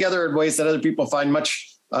stuff together in ways that other people find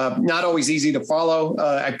much not always easy to follow.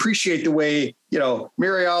 I appreciate the way,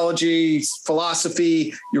 Mereology,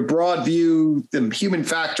 philosophy, your broad view, the human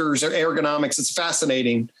factors, ergonomics. It's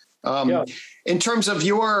fascinating. In terms of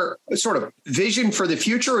your sort of vision for the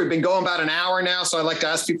future, we've been going about an hour now. So I like to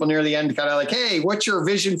ask people near the end kind of like, hey, what's your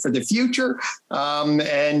vision for the future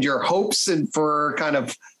and your hopes and for kind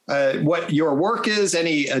of what your work is,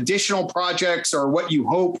 any additional projects or what you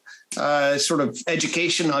hope sort of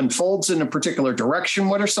education unfolds in a particular direction?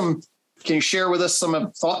 What are can you share with us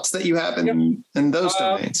some thoughts that you have in those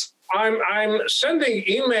domains? I'm sending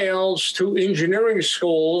emails to engineering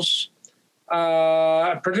schools,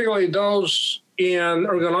 particularly those in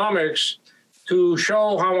ergonomics, to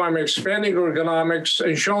show how I'm expanding ergonomics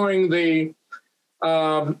and showing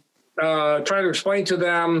trying to explain to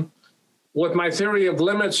them what my theory of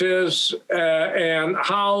limits is and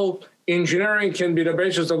how engineering can be the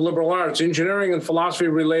basis of liberal arts, engineering and philosophy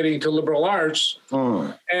relating to liberal arts.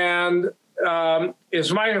 And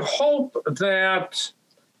it's my hope that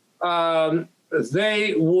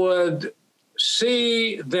they would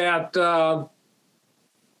see that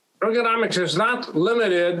ergonomics is not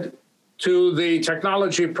limited to the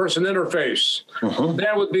technology-person interface.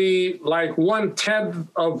 That would be like 1/10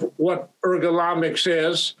 of what ergonomics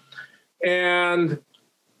is. And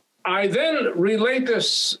I then relate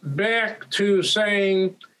this back to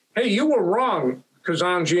saying, hey, you were wrong,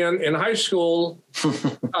 Kazanjian, in high school,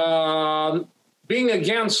 being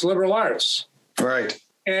against liberal arts. Right.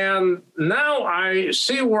 And now I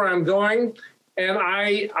see where I'm going, and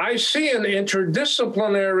I see an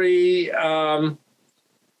interdisciplinary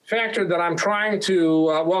factor that I'm trying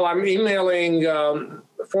to, I'm emailing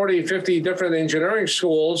 40, 50 different engineering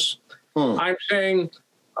schools. I'm saying,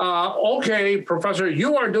 okay, professor,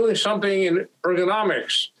 you are doing something in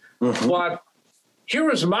ergonomics, but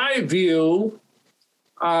here is my view.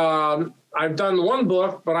 I've done one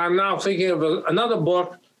book, but I'm now thinking of another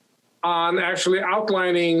book on actually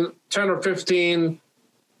outlining 10 or 15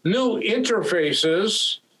 new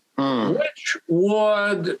interfaces, which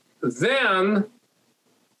would then,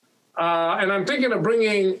 and I'm thinking of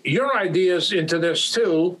bringing your ideas into this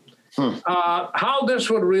too, how this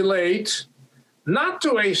would relate not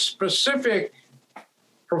to a specific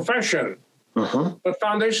profession, but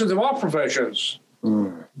foundations of all professions.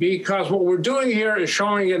 Because what we're doing here is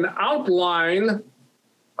showing an outline.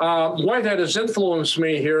 Whitehead has influenced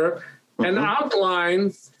me here. An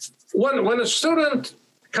outline. When a student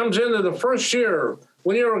comes into the first year,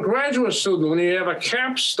 when you're a graduate student, when you have a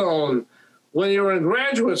capstone, when you're in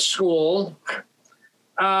graduate school,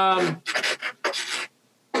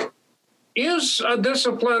 is a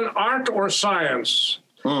discipline art or science?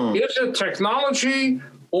 Is it technology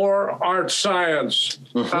or art science?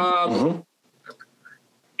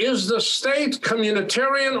 Is the state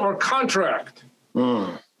communitarian or contract?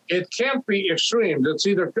 It can't be extremes. It's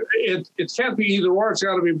either it can't be either or. It's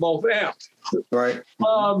got to be both and. Right.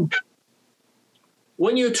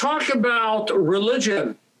 When you talk about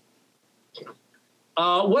religion,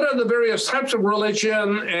 what are the various types of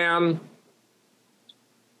religion, and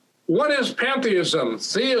what is pantheism,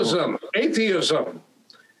 theism, atheism?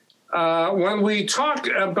 When we talk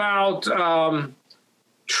about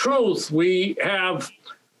truth, we have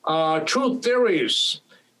truth theories,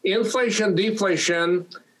 inflation, deflation.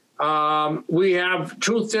 We have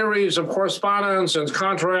truth theories of correspondence and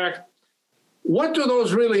contract. What do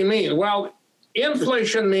those really mean? Well,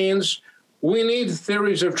 inflation means we need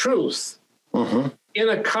theories of truth. In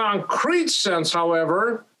a concrete sense,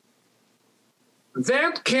 however,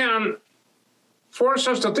 that can force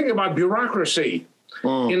us to think about bureaucracy.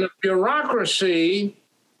 In a bureaucracy,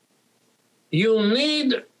 you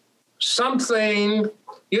need something.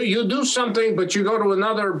 You do something, but you go to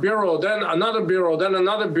another bureau, then another bureau, then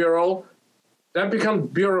another bureau. That becomes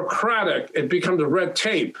bureaucratic. It becomes red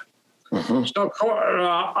tape. So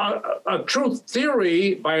a truth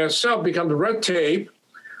theory by itself becomes red tape,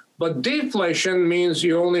 but deflation means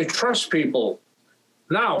you only trust people.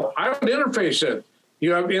 Now, I would interface it.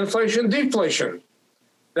 You have inflation, deflation.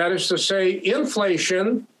 That is to say,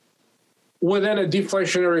 inflation within a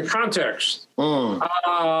deflationary context.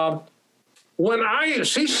 When I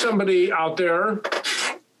see somebody out there,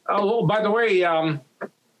 by the way,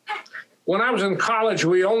 when I was in college,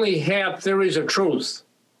 we only had theories of truth.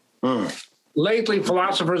 Lately,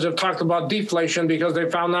 philosophers have talked about deflation because they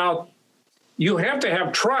found out you have to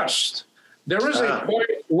have trust. There is a point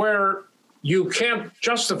where you can't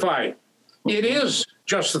justify. It is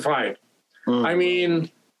justified. I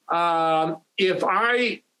mean, if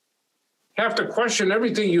I have to question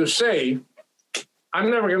everything you say,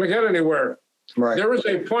 I'm never going to get anywhere. Right. There is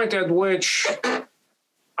a point at which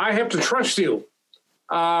I have to trust you.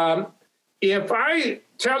 If I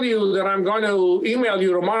tell you that I'm going to email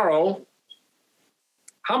you tomorrow,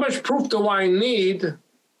 how much proof do I need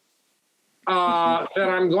that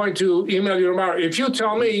I'm going to email you tomorrow? If you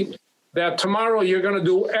tell me that tomorrow you're going to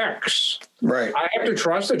do X, right, I have to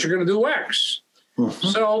trust that you're going to do X.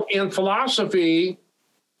 So in philosophy,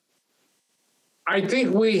 I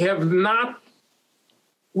think we've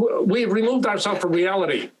removed ourselves from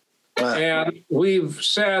reality. And we've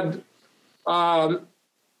said,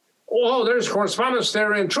 there's correspondence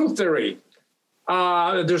theory and truth theory.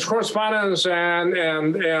 There's correspondence and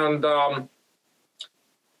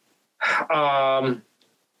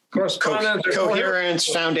correspondence. Coherence,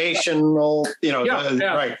 foundational,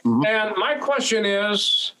 right. And my question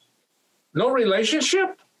is, no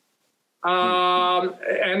relationship?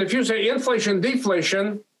 And if you say inflation,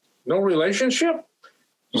 deflation, no relationship?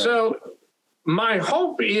 Right. So my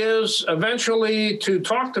hope is eventually to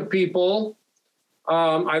talk to people.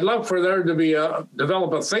 I'd love for there to be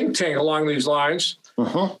develop a think tank along these lines,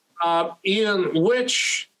 in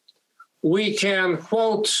which we can,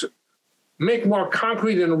 quote, make more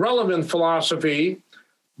concrete and relevant philosophy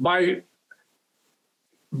by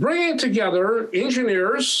bringing together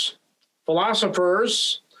engineers,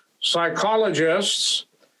 philosophers, psychologists,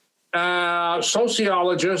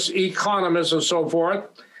 sociologists, economists, and so forth,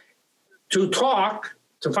 to talk,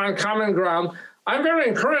 to find common ground. I'm very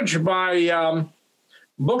encouraged by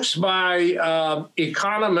books by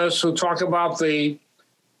economists who talk about the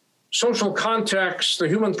social context, the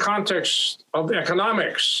human context of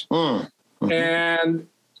economics. Mm-hmm. And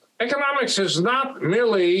economics is not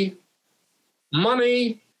merely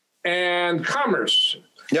money and commerce.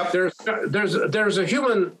 Yep. There's a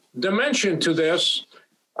human dimension to this.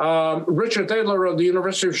 Richard Thaler of the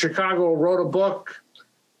University of Chicago wrote a book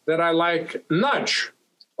that I like, Nudge,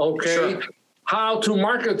 okay? Sure. How to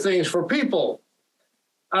market things for people.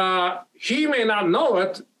 He may not know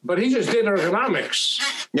it, but he just did economics.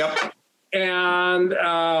 Yep.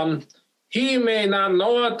 And he may not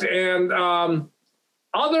know it, and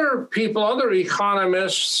other people, other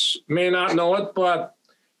economists may not know it, but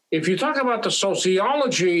if you talk about the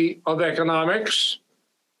sociology of economics,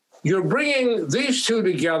 you're bringing these two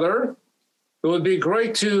together. It would be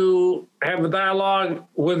great to have a dialogue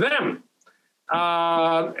with them.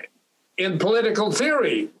 In political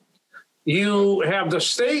theory, you have the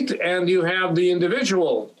state and you have the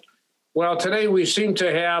individual. Well, today we seem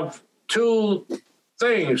to have two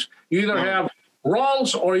things. You either have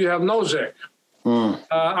Rawls or you have Nozick.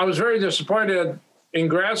 I was very disappointed in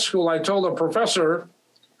grad school. I told a professor,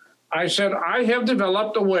 I said, I have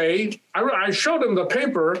developed a way. I showed him the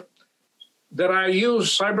paper that I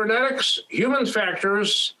use cybernetics, human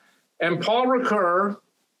factors, and Paul Ricoeur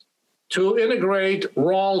to integrate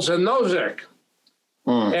Rawls and Nozick.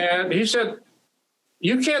 And he said,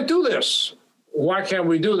 you can't do this. Why can't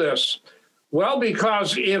we do this? Well,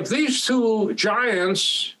 because if these two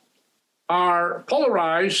giants are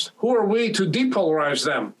polarized, who are we to depolarize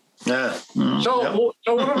them? So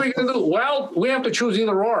what are we going to do? Well, we have to choose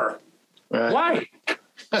either or. Why?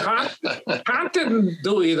 Kant didn't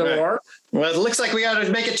do either or. Well, it looks like we got to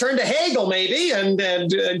make it turn to Hegel maybe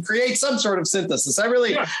and create some sort of synthesis.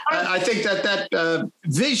 I think that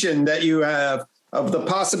vision that you have of the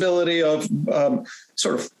possibility of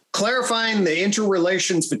sort of clarifying the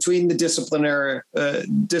interrelations between the disciplinary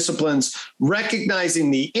disciplines,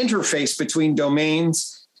 recognizing the interface between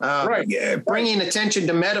domains, bringing attention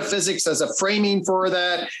to metaphysics as a framing for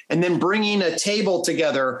that, and then bringing a table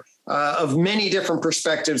together of many different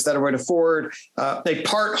perspectives that would afford a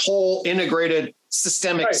part, whole, integrated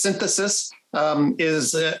systemic synthesis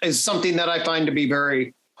is something that I find to be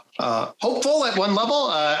very hopeful at one level.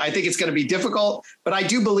 I think it's going to be difficult, but I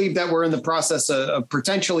do believe that we're in the process of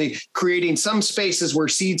potentially creating some spaces where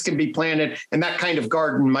seeds can be planted and that kind of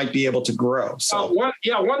garden might be able to grow. So,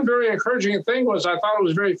 one very encouraging thing was I thought it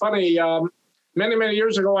was very funny. Many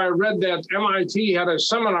years ago, I read that MIT had a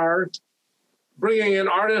seminar bringing in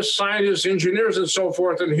artists, scientists, engineers, and so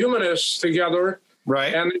forth, and humanists together.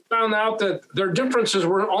 Right. And they found out that their differences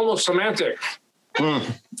were almost semantic.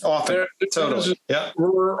 Often. Totally. Yeah.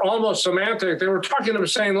 Were almost semantic. They were talking the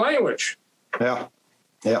same language. Yeah.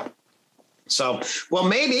 Yeah. So, well,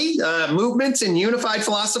 maybe movements in unified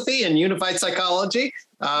philosophy and unified psychology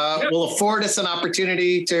will afford us an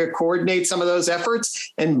opportunity to coordinate some of those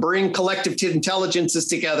efforts and bring collective intelligences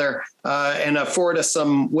together and afford us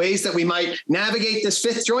some ways that we might navigate this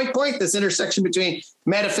fifth joint point, this intersection between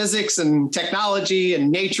metaphysics and technology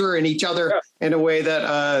and nature and each other in a way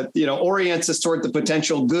that, orients us toward the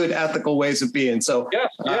potential good ethical ways of being. So,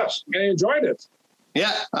 yes, I enjoyed it.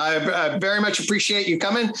 Yeah, I very much appreciate you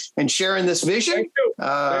coming and sharing this vision. Thank you.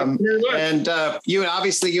 Thank you very much. And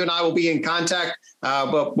you and I will be in contact,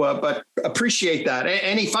 but appreciate that.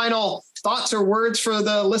 Any final thoughts or words for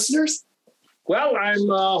the listeners? Well, I'm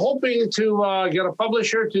hoping to get a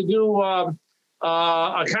publisher to do a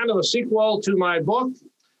kind of a sequel to my book.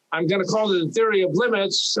 I'm going to call it The Theory of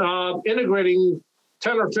Limits, integrating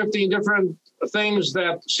 10 or 15 different things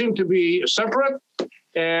that seem to be separate.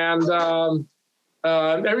 And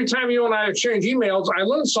every time you and I exchange emails, I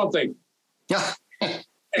learn something. Yeah.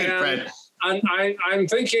 And I'm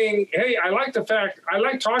thinking, hey, I like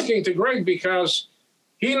talking to Gregg because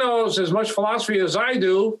he knows as much philosophy as I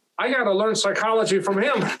do. I got to learn psychology from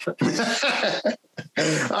him.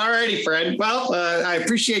 All righty, Fred. Well, I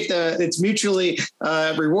appreciate it's mutually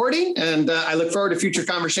rewarding, and I look forward to future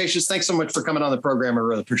conversations. Thanks so much for coming on the program. I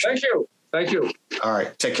really appreciate it. Thank you. All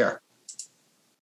right. Take care.